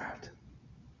witchcraft.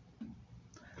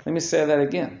 Let me say that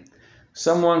again.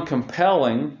 Someone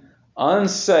compelling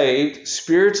unsaved,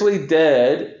 spiritually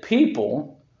dead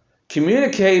people,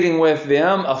 communicating with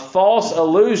them a false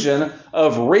illusion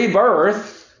of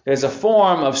rebirth is a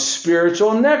form of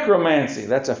spiritual necromancy.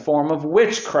 That's a form of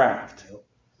witchcraft.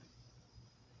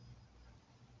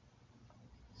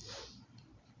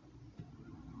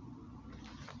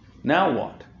 Now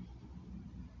what?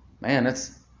 Man,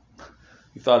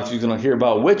 you thought if you're going to hear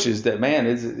about witches that, man,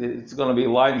 it's going to be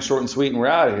light and short and sweet and we're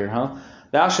out of here, huh?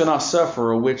 Thou shalt not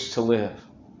suffer a witch to live.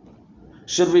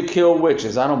 Should we kill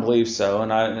witches? I don't believe so,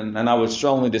 and I would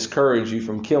strongly discourage you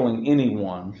from killing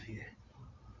anyone.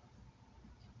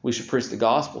 We should preach the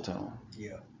gospel to them.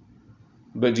 Yeah.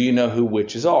 But do you know who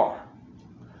witches are?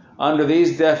 Under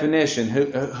these definitions,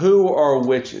 who are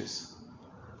witches?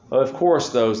 Well, of course,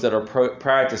 those that are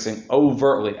practicing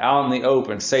overtly, out in the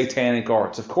open, satanic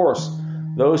arts. Of course,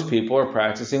 those people are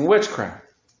practicing witchcraft.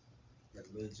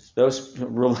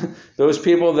 Those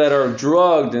people that are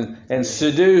drugged and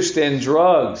seduced in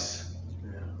drugs,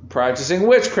 practicing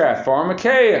witchcraft,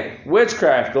 pharmakeia,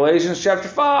 witchcraft, Galatians chapter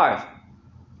 5.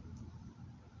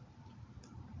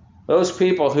 Those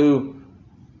people who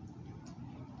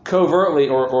covertly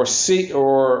or subtly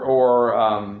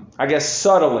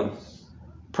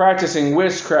practicing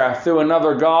witchcraft through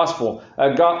another gospel.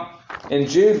 In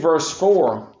Jude verse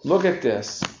 4, look at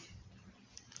this.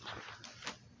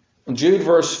 Jude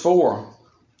verse 4.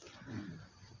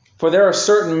 For there are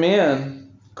certain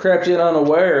men crept in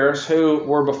unawares who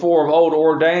were before of old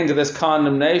ordained to this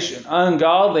condemnation,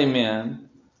 ungodly men,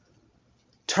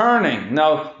 turning.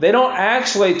 Now, they don't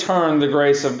actually turn the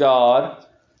grace of God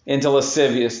into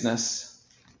lasciviousness.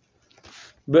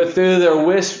 But through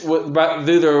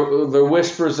their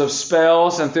whispers of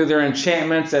spells and through their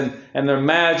enchantments and their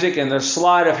magic and their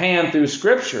sleight of hand through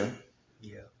Scripture,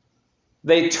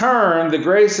 they turn the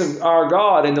grace of our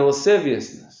God into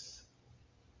lasciviousness.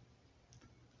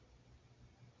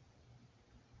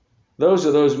 Those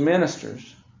are those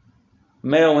ministers,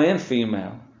 male and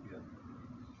female,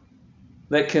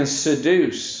 that can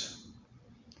seduce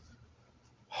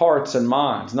hearts and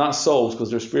minds, not souls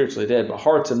because they're spiritually dead, but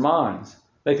hearts and minds.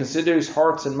 They can seduce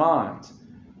hearts and minds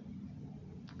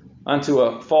unto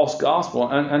a false gospel,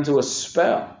 unto a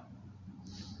spell,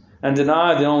 and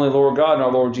deny the only Lord God and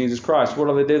our Lord Jesus Christ.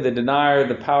 What do? They deny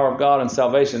the power of God and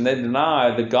salvation. They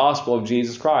deny the gospel of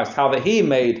Jesus Christ, how that He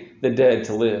made the dead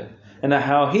to live, and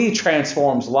how He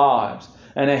transforms lives,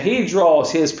 and that He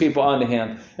draws His people unto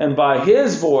Him. And by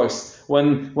His voice,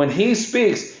 when He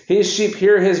speaks, His sheep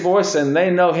hear His voice and they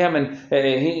know Him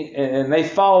and they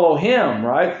follow Him,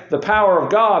 right? The power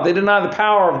of God. They deny the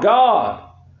power of God.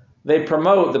 They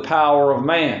promote the power of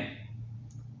man.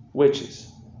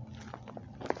 Witches.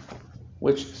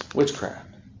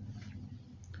 Witchcraft.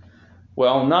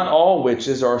 Well, not all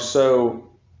witches are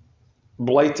so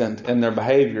blatant in their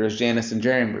behavior as Jannes and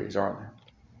Jambres, are they?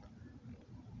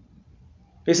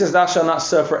 He says, thou shalt not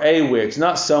suffer a witch,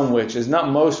 not some witches, not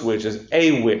most witches,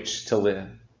 a witch to live.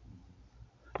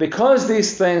 Because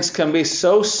these things can be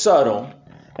so subtle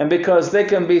and because they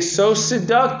can be so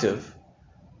seductive,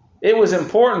 it was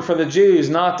important for the Jews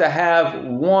not to have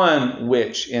one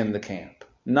witch in the camp.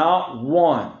 Not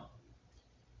one.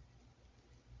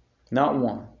 Not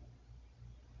one.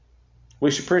 We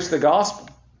should preach the gospel.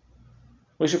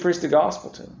 We should preach the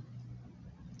gospel to them.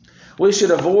 We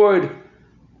should avoid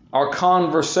our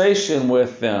conversation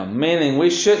with them, meaning we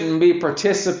shouldn't be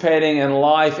participating in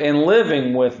life and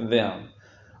living with them.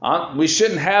 We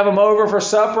shouldn't have them over for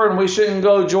supper and we shouldn't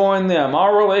go join them.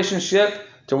 Our relationship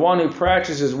to one who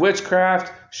practices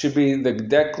witchcraft should be the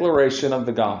declaration of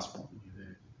the gospel.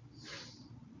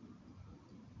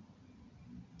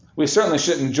 We certainly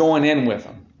shouldn't join in with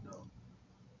them.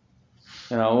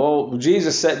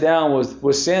 Jesus sat down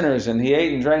with sinners and he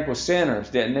ate and drank with sinners,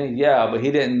 didn't he? Yeah, but he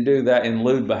didn't do that in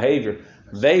lewd behavior.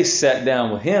 They sat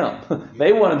down with him.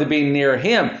 They wanted to be near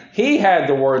him. He had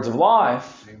the words of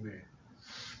life. Amen.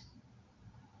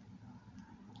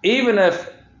 Even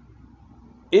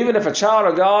if a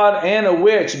child of God and a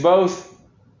witch both,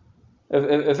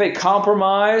 if they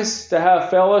compromise to have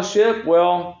fellowship,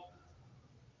 well,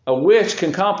 a witch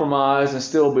can compromise and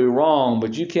still be wrong,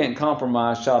 but you can't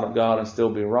compromise, child of God, and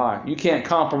still be right. You can't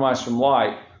compromise from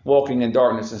light, walking in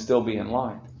darkness and still be in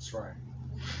light. That's right.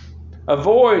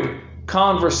 Avoid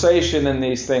conversation in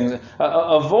these things.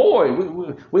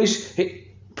 We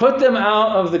put them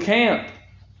out of the camp,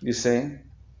 you see.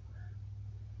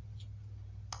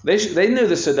 They knew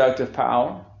the seductive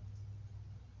power.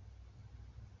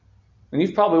 And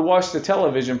you've probably watched a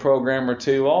television program or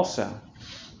two also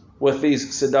with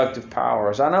these seductive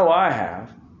powers. I know I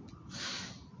have.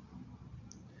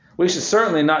 We should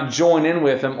certainly not join in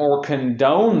with them or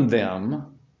condone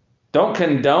them. Don't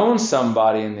condone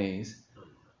somebody in these.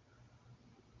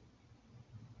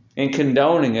 In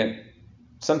condoning it,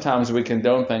 sometimes we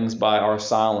condone things by our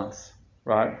silence,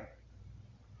 right?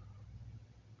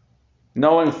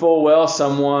 Knowing full well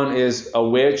someone is a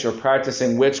witch or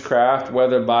practicing witchcraft,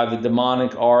 whether by the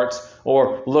demonic arts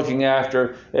or looking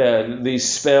after these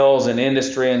spells in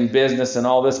industry and business and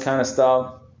all this kind of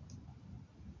stuff.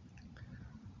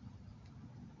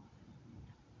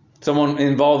 Someone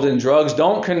involved in drugs,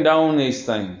 don't condone these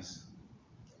things.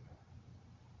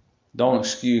 Don't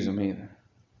excuse them either.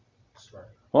 That's right.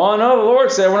 Well, I know the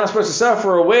Lord said we're not supposed to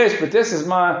suffer a witch, but this is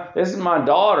my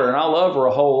daughter and I love her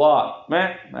a whole lot.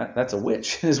 Man, that's a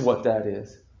witch is what that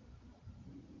is.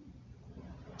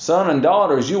 Son and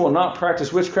daughters, you will not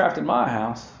practice witchcraft in my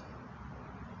house.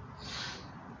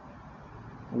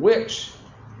 Witch.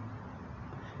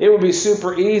 It would be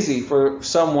super easy for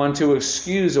someone to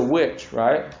excuse a witch,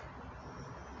 right?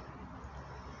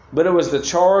 But it was the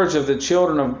charge of the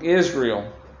children of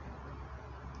Israel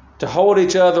to hold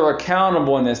each other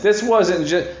accountable in this. This wasn't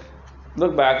just,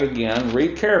 look back again,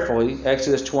 read carefully,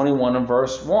 Exodus 21 and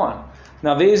verse 1.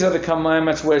 Now these are the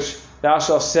commandments which thou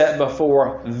shalt set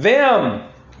before them.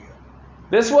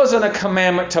 This wasn't a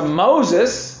commandment to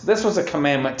Moses. This was a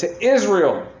commandment to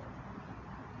Israel.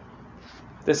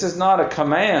 This is not a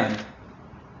command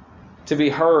to be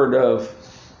heard of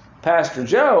Pastor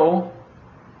Joe.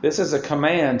 This is a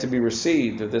command to be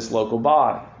received of this local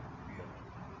body.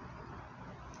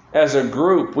 As a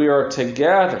group, we are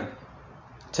together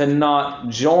to not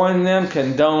join them,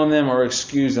 condone them, or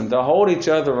excuse them, to hold each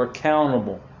other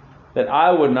accountable, that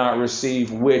I would not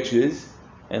receive witches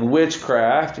and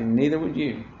witchcraft, and neither would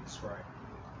you. That's right.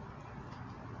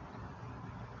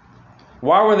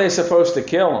 Why were they supposed to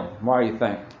kill them? Why do you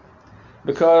think?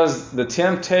 Because the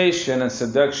temptation and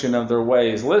seduction of their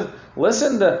ways.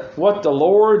 Listen to what the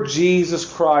Lord Jesus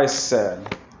Christ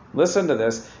said. Listen to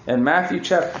this in Matthew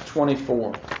chapter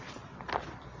 24.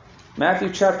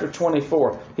 Matthew chapter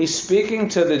 24. He's speaking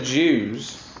to the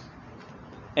Jews.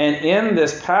 And in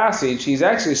this passage, he's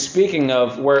actually speaking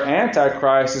of where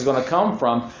Antichrist is going to come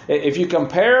from. If you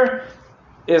compare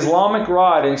Islamic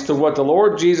writings to what the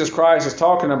Lord Jesus Christ is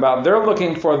talking about, they're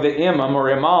looking for the imam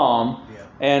or imam,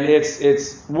 and it's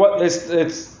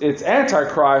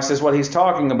Antichrist is what he's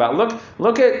talking about.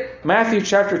 Look at Matthew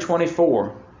chapter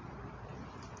 24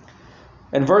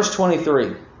 and verse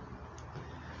 23.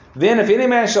 Then if any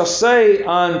man shall say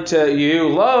unto you,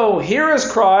 Lo, here is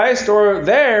Christ, or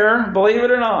there, believe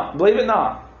it or not, believe it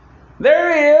not.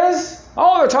 There he is.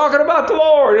 Oh, they're talking about the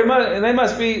Lord. They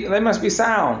must be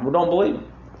sound. Well, don't believe it.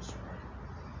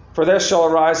 For there shall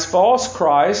arise false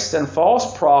Christs and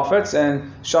false prophets,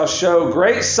 and shall show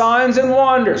great signs and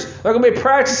wonders. They're going to be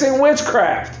practicing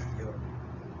witchcraft.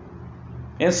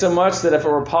 Insomuch that if it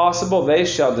were possible, they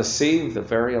shall deceive the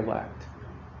very elect.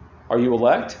 Are you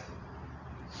elect?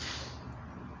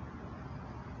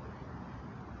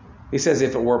 He says,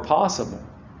 if it were possible,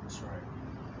 That's right.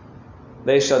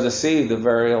 they shall deceive the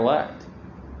very elect.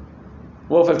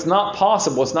 Well, if it's not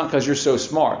possible, it's not because you're so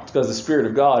smart. It's because the Spirit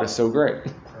of God is so great.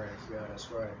 Praise God. That's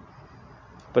right.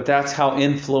 But that's how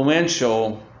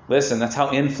influential, listen, that's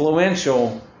how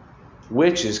influential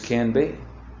witches can be.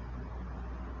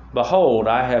 Behold,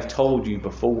 I have told you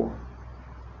before.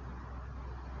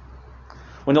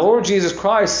 When the Lord Jesus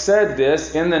Christ said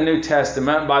this in the New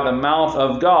Testament by the mouth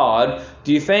of God,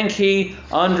 do you think he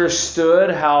understood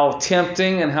how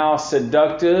tempting and how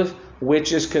seductive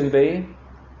witches can be?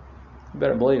 You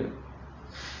better believe it.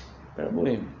 Better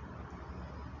believe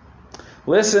it.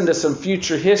 Listen to some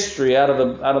future history out of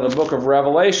the book of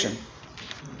Revelation,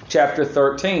 chapter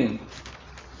 13.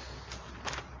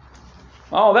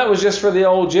 Oh, that was just for the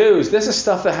old Jews. This is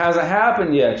stuff that hasn't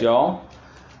happened yet, y'all.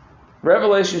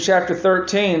 Revelation chapter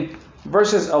 13,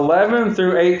 verses 11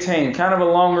 through 18. Kind of a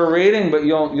longer reading, but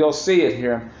you'll see it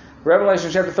here. Revelation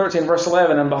chapter 13, verse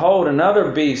 11. And behold,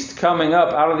 another beast coming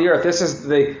up out of the earth. This is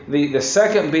the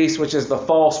second beast, which is the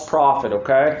false prophet,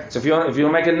 okay? So if you want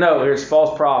to make a note, here's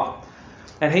false prophet.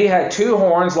 And he had two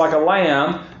horns like a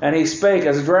lamb, and he spake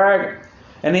as a dragon.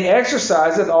 And he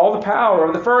exerciseth all the power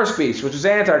of the first beast, which is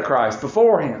Antichrist,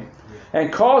 before him.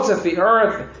 And causeth the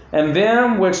earth and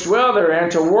them which dwell therein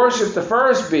to worship the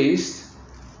first beast,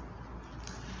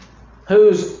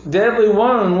 whose deadly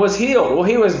wound was healed. Well,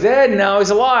 he was dead, now he's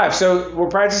alive. So we're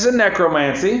practicing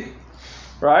necromancy,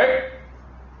 right?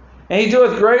 And he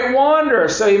doeth great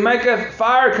wonders. So he maketh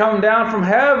fire come down from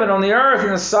heaven on the earth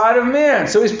in the sight of men.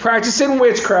 So he's practicing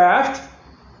witchcraft.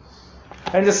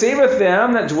 And deceiveth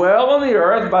them that dwell on the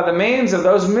earth by the means of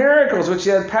those miracles which he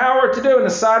had power to do in the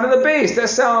sight of the beast. That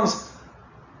sounds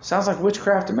like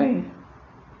witchcraft to me.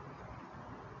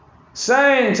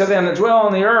 Saying to them that dwell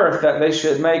on the earth that they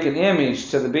should make an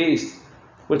image to the beast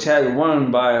which had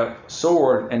wound by a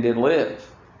sword and did live.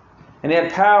 And he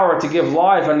had power to give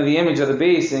life unto the image of the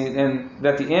beast, and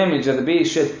that the image of the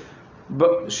beast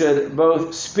should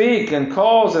both speak and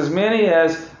cause as many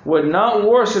as would not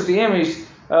worship the image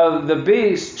of the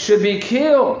beast should be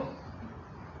killed.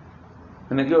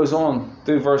 And it goes on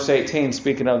through verse 18,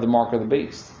 speaking of the mark of the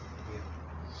beast.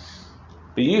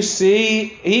 But you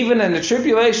see, even in the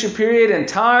tribulation period and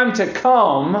time to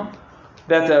come,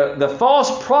 that the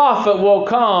false prophet will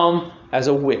come as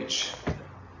a witch.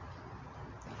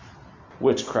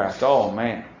 Witchcraft. Oh,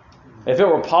 man. If it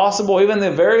were possible, even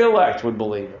the very elect would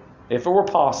believe it. If it were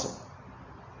possible.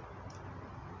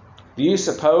 Do you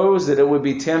suppose that it would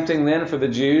be tempting then for the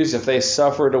Jews, if they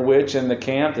suffered a witch in the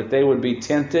camp, that they would be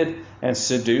tempted and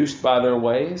seduced by their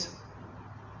ways?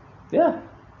 Yeah.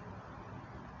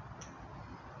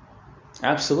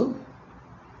 Absolutely.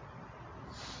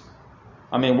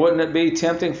 I mean, wouldn't it be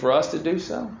tempting for us to do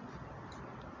so?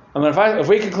 I mean, if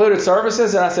we concluded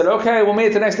services and I said, okay, we'll meet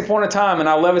at the next appointed time, and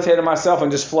I levitated myself and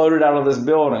just floated out of this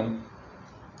building,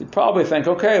 you'd probably think,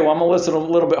 okay, well, I'm going to listen a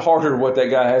little bit harder to what that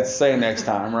guy has to say next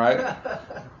time, right?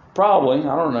 Probably.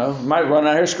 I don't know. You might run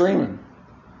out here screaming.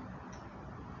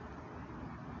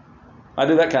 I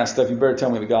do that kind of stuff. You better tell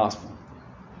me the gospel.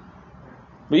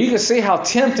 But you can see how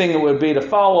tempting it would be to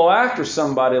follow after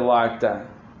somebody like that.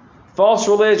 False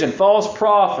religion, false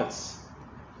prophets.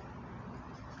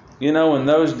 You know, in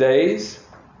those days,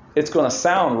 it's going to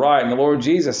sound right. And the Lord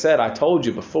Jesus said, I told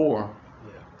you before.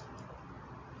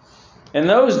 In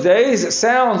those days, it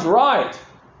sounds right.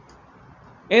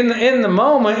 In the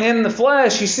moment, in the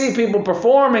flesh, you see people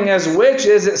performing as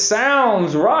witches. It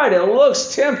sounds right. It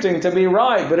looks tempting to be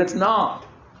right, but it's not.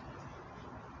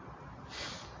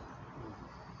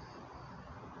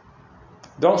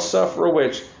 Don't suffer a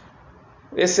witch.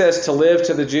 It says to live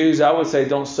to the Jews. I would say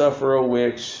don't suffer a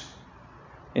witch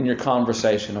in your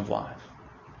conversation of life.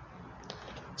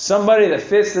 Somebody that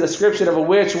fits the description of a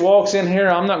witch walks in here,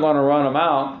 I'm not going to run them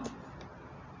out.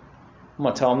 I'm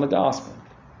going to tell them the gospel.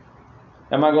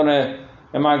 Am I going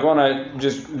to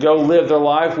just go live their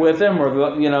life with them,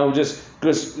 or just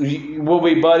we'll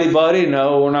be buddy?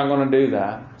 No, we're not going to do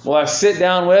that. Will I sit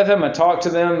down with them and talk to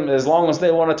them as long as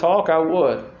they want to talk? I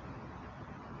would.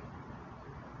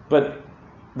 But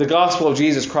the gospel of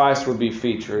Jesus Christ would be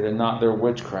featured and not their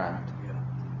witchcraft.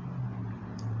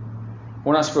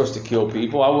 We're not supposed to kill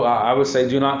people. I would say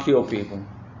do not kill people.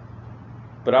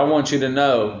 But I want you to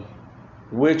know,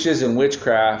 witches and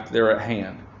witchcraft, they're at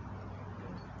hand.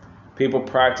 People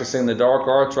practicing the dark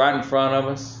arts right in front of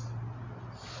us.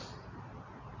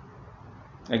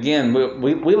 Again,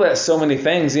 we let so many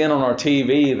things in on our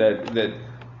TV that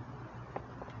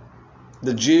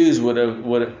the Jews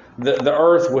the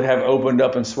earth would have opened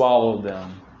up and swallowed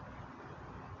them.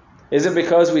 Is it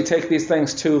because we take these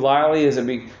things too lightly?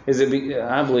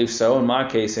 I believe so, in my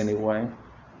case anyway.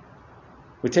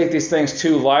 We take these things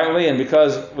too lightly, and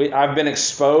because I've been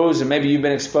exposed, and maybe you've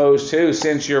been exposed too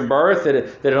since your birth, that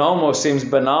it almost seems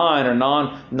benign or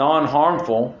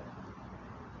non-harmful.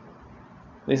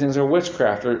 These things are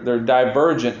witchcraft. They're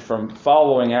divergent from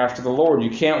following after the Lord.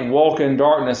 You can't walk in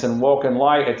darkness and walk in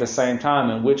light at the same time,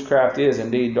 and witchcraft is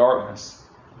indeed darkness.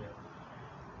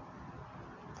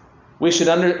 We should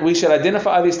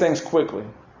identify these things quickly.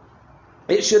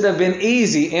 It should have been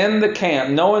easy in the camp,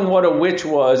 knowing what a witch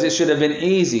was. It should have been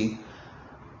easy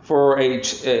for a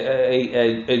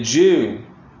Jew,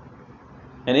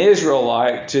 an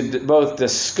Israelite, to both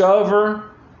discover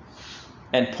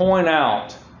and point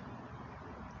out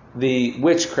the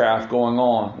witchcraft going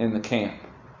on in the camp.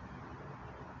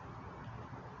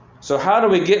 So how do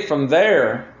we get from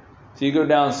there to you go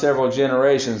down several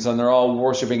generations and they're all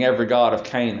worshiping every god of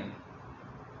Canaan?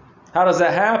 How does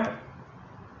that happen?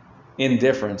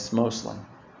 Indifference, mostly.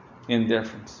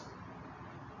 Indifference.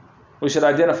 We should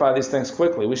identify these things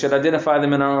quickly. We should identify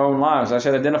them in our own lives. I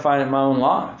should identify it in my own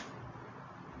life.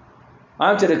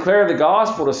 I'm to declare the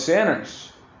gospel to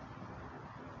sinners.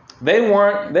 They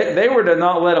were to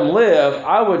not let them live.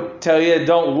 I would tell you,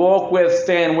 don't walk with,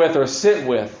 stand with, or sit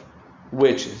with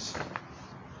witches.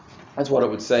 That's what it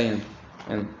would say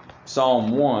in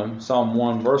Psalm 1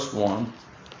 verse 1.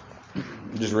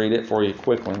 Just read it for you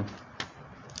quickly.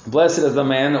 Blessed is the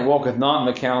man that walketh not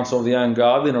in the counsel of the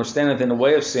ungodly, nor standeth in the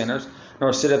way of sinners,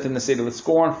 nor sitteth in the seat of the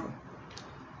scornful.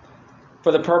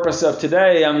 For the purpose of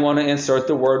today, I'm going to insert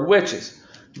the word witches.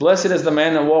 Blessed is the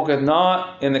man that walketh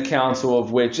not in the counsel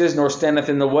of witches, nor standeth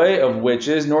in the way of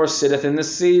witches, nor sitteth in the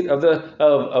seat of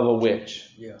a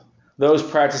witch. Yeah. Those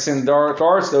practicing dark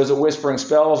arts, those that whispering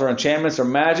spells or enchantments or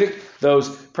magic,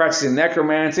 those practicing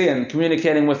necromancy and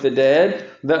communicating with the dead,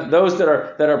 those that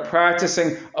are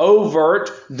practicing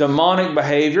overt demonic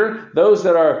behavior, those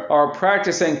that are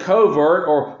practicing covert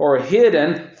or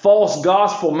hidden false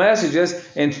gospel messages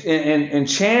and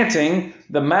enchanting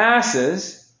the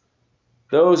masses,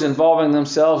 those involving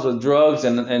themselves with drugs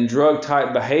and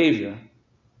drug-type behavior.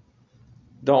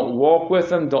 Don't walk with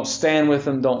them, don't stand with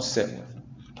them, don't sit with them.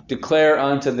 Declare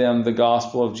unto them the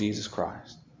gospel of Jesus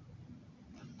Christ.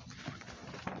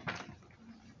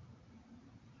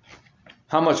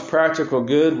 How much practical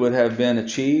good would have been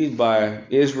achieved by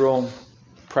Israel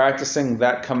practicing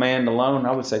that command alone?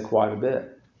 I would say quite a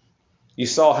bit. You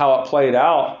saw how it played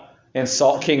out in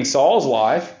King Saul's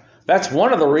life. That's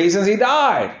one of the reasons he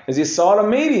died, is he sought a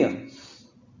medium.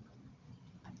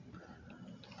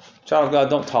 Child of God,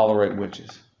 don't tolerate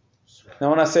witches. Now,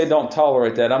 when I say don't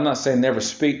tolerate that, I'm not saying never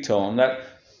speak to them. That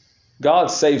God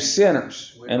saves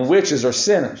sinners, and witches are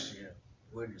sinners. Yeah.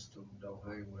 Witness to them, don't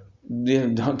hang with Yeah,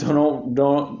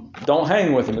 them. don't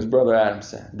hang with them, as Brother Adam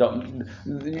said.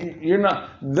 You're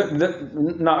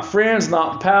not friends,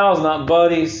 not pals, not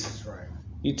buddies. That's right.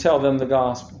 You tell them the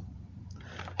gospel.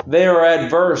 They are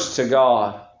adverse to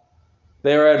God.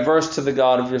 They are adverse to the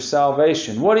God of your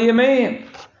salvation. What do you mean?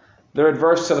 They're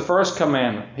adverse to the first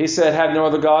commandment. He said, have no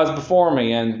other gods before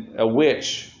me, and a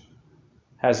witch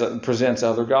presents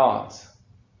other gods.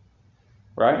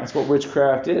 Right? That's what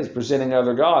witchcraft is, presenting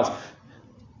other gods.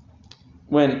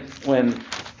 When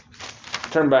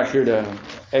turn back here to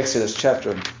Exodus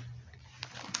chapter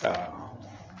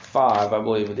 5, I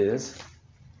believe it is.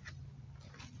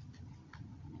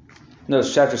 No,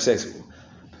 it's chapter 6.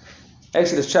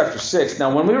 Exodus chapter 6.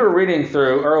 Now, when we were reading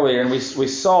through earlier, and we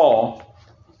saw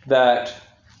that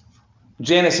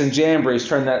Jannes and Jambres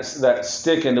turned that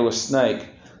stick into a snake.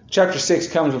 Chapter 6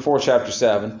 comes before chapter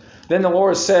 7. Then the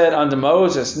Lord said unto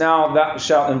Moses, now thou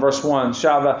shalt, in verse 1,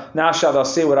 now shalt thou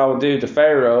see what I will do to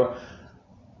Pharaoh,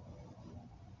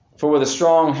 for with a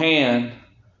strong hand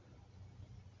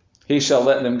he shall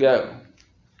let them go.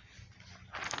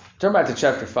 Turn back to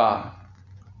chapter 5.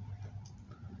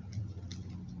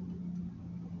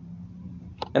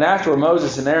 And afterward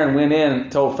Moses and Aaron went in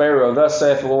and told Pharaoh, thus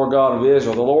saith the Lord God of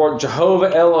Israel, the Lord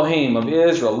Jehovah Elohim of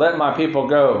Israel, let my people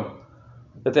go,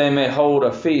 that they may hold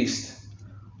a feast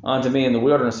unto me in the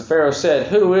wilderness. And Pharaoh said,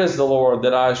 who is the Lord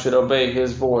that I should obey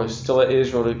his voice to let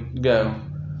Israel go?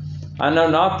 I know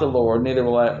not the Lord, neither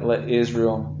will I let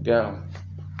Israel go.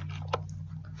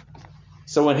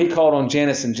 So when he called on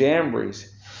Jannes and Jambres,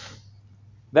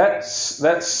 that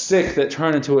stick that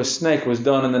turned into a snake was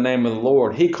done in the name of the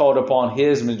Lord. He called upon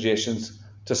his magicians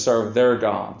to serve their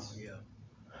gods. Yeah.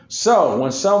 So,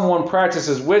 when someone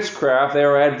practices witchcraft, they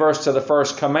are adverse to the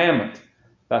first commandment.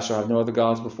 Thou shalt have no other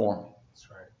gods before me. That's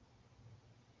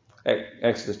right.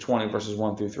 Exodus 20, verses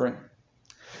 1 through 3.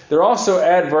 They're also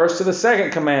adverse to the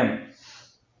second commandment.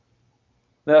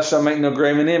 Thou shalt make no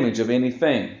graven image of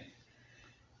anything.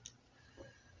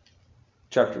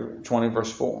 Chapter 20,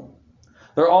 verse 4.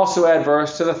 They're also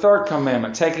adverse to the third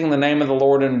commandment, taking the name of the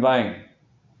Lord in vain.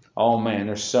 Oh man,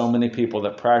 there's so many people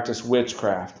that practice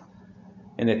witchcraft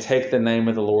and they take the name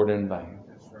of the Lord in vain.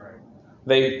 That's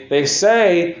right. They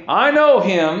say, I know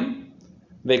him.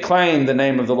 They claim the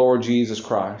name of the Lord Jesus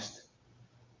Christ.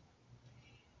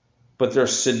 But they're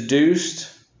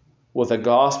seduced with a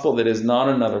gospel that is not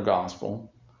another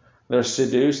gospel. They're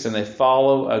seduced and they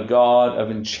follow a god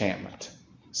of enchantment,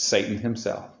 Satan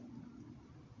himself.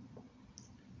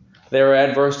 They are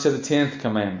adverse to the 10th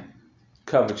commandment,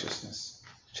 covetousness.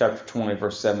 Chapter 20,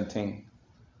 verse 17.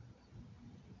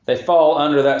 They fall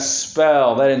under that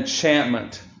spell, that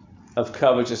enchantment of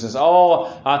covetousness. Oh,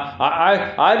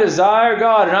 I desire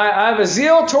God, and I have a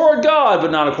zeal toward God,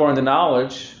 but not according to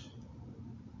knowledge.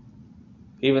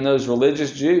 Even those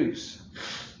religious Jews,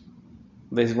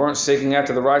 they weren't seeking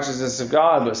after the righteousness of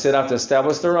God, but set out to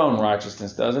establish their own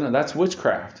righteousness, doesn't it? That's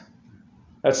witchcraft.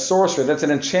 That's sorcery. That's an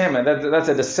enchantment. That's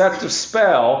a deceptive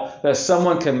spell that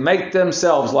someone can make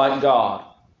themselves like God.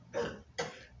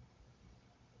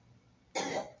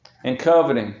 And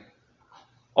coveting,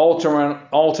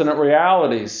 alternate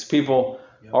realities. People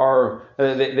are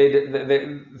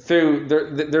they're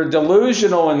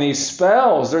delusional in these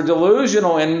spells. They're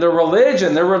delusional in their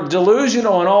religion. They're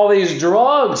delusional in all these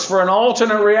drugs for an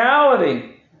alternate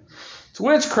reality. It's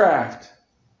witchcraft.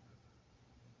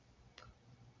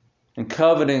 And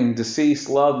coveting deceased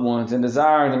loved ones and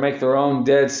desiring to make their own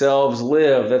dead selves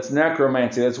live. That's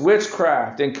necromancy. That's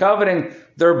witchcraft. And coveting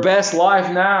their best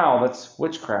life now. That's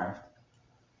witchcraft.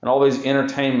 And all these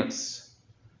entertainments.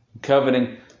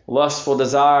 Coveting lustful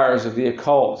desires of the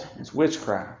occult. It's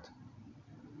witchcraft.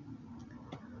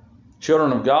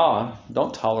 Children of God,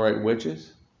 don't tolerate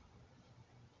witches.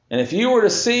 And if you were to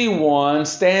see one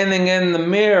standing in the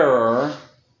mirror,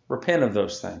 repent of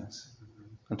those things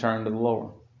and turn to the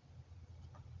Lord.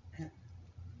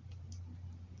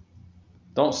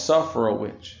 Don't suffer a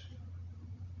witch.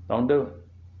 Don't do it.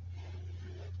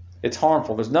 It's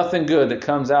harmful. There's nothing good that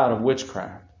comes out of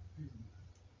witchcraft.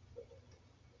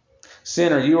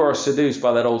 Sinner, you are seduced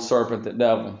by that old serpent, the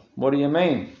devil. What do you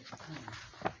mean?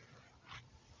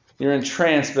 You're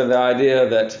entranced by the idea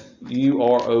that you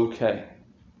are okay.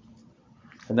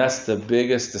 And that's the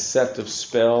biggest deceptive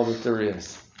spell that there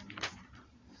is.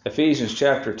 Ephesians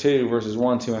chapter 2, verses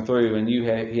 1, 2, and 3, when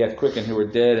he hath quickened who were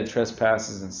dead in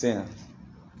trespasses and sins.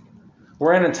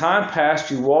 Wherein in time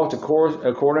past you walked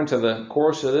according to the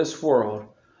course of this world,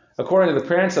 according to the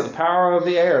prince of the power of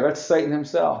the air. That's Satan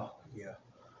himself. Yeah.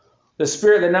 The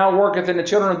spirit that now worketh in the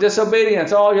children of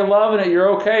disobedience. Oh, you're loving it.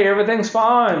 You're okay. Everything's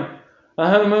fine.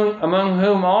 Among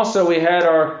whom also we had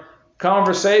our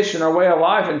conversation, our way of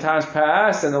life in times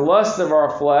past, and the lust of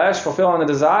our flesh, fulfilling the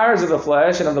desires of the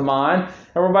flesh and of the mind,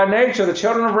 and were by nature the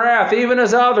children of wrath, even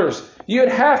as others. You'd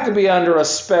have to be under a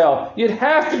spell. You'd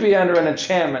have to be under an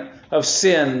enchantment of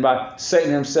sin by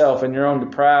Satan himself and your own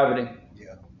depravity.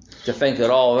 Yeah. To think that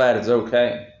all of that is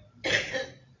okay.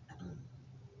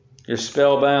 You're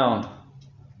spellbound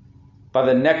by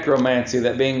the necromancy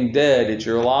that being dead, that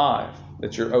you're alive,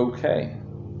 that you're okay.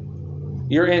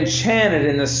 You're enchanted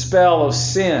in the spell of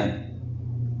sin.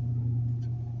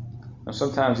 Now,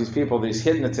 sometimes these people, these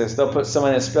hypnotists, they'll put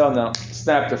somebody in a spell and they'll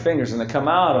snap their fingers and they come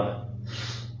out of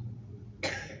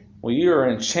it. Well, you're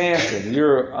enchanted.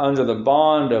 You're under the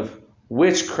bond of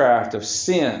witchcraft, of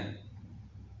sin.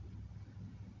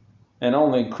 And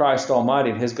only Christ Almighty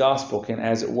and His gospel can,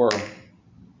 as it were,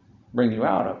 bring you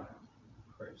out of it.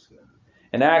 Praise God.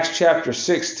 In Acts chapter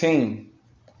 16,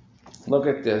 look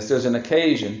at this. There's an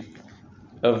occasion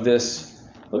of this.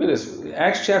 Look at this.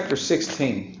 Acts chapter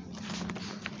 16.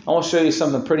 I want to show you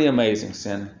something pretty amazing,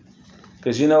 sinner.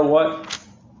 Because you know what?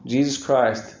 Jesus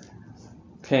Christ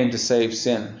came to save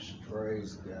sinners.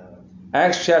 Praise God.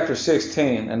 Acts chapter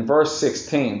 16 and verse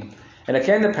 16. And it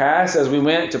came to pass, as we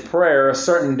went to prayer, a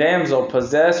certain damsel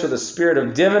possessed with a spirit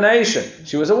of divination.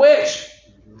 She was a witch.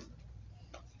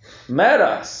 Met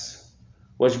us,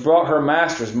 which brought her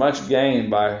masters much gain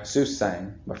by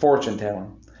soothsaying, by fortune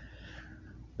telling.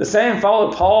 The same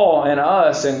followed Paul and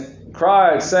us and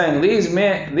cried, saying, These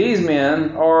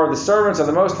men are the servants of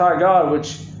the Most High God,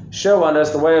 which show unto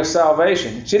us the way of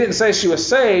salvation. She didn't say she was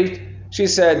saved. She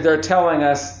said they're telling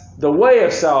us the way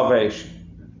of salvation.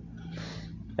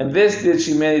 And this did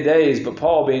she many days, but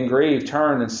Paul, being grieved,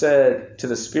 turned and said to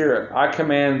the Spirit, I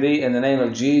command thee in the name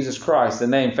of Jesus Christ, the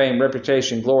name, fame,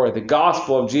 reputation, glory, the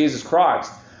gospel of Jesus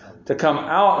Christ, to come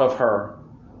out of her.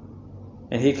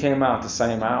 And he came out the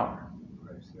same hour.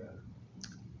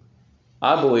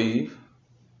 I believe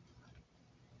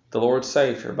the Lord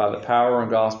saved her by the power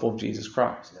and gospel of Jesus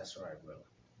Christ. That's right, brother.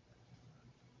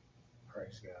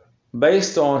 Praise God.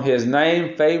 Based on his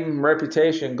name, fame,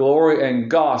 reputation, glory, and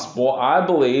gospel, I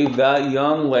believe that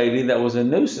young lady that was a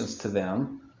nuisance to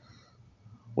them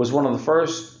was one of the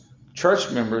first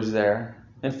church members there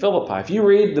in Philippi. If you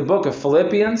read the book of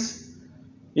Philippians,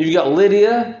 you've got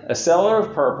Lydia, a seller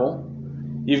of purple.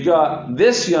 You've got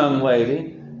this young lady,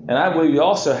 and I believe you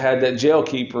also had that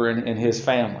jailkeeper in his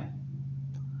family.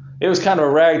 It was kind of a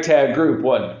ragtag group,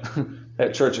 wasn't it?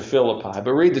 That church of Philippi.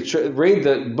 But read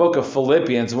the book of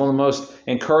Philippians, one of the most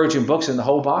encouraging books in the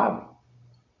whole Bible.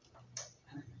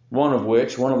 One of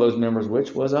those members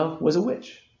was a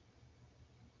witch.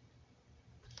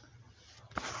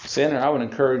 Sinner, I would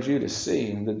encourage you to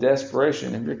see the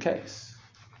desperation of your case.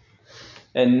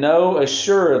 And know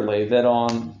assuredly that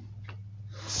on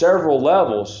several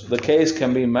levels, the case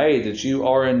can be made that you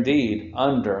are indeed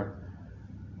under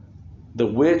the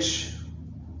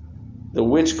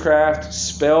witchcraft,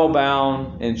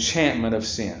 spellbound enchantment of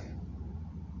sin.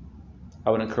 I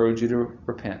would encourage you to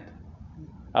repent.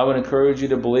 I would encourage you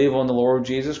to believe on the Lord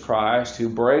Jesus Christ, who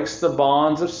breaks the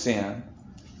bonds of sin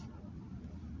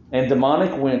and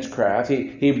demonic witchcraft.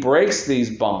 He breaks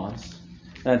these bonds.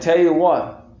 And I tell you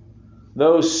what,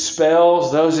 those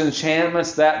spells, those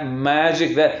enchantments, that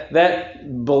magic, that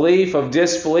belief of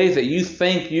disbelief that you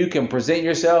think you can present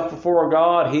yourself before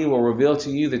God, He will reveal to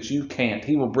you that you can't.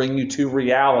 He will bring you to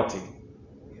reality.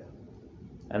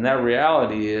 And that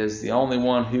reality is the only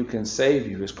one who can save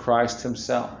you is Christ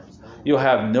Himself. You'll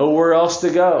have nowhere else to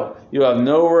go. You'll have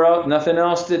nothing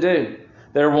else to do.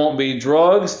 There won't be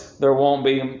drugs. There won't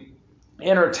be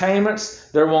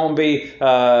entertainments. There won't be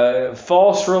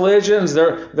false religions.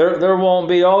 There won't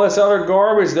be all this other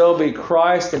garbage. There'll be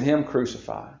Christ and Him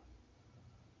crucified.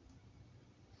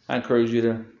 I encourage you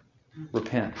to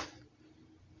repent.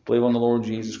 Believe on the Lord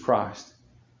Jesus Christ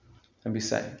and be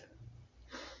saved.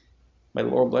 May the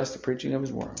Lord bless the preaching of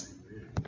His word.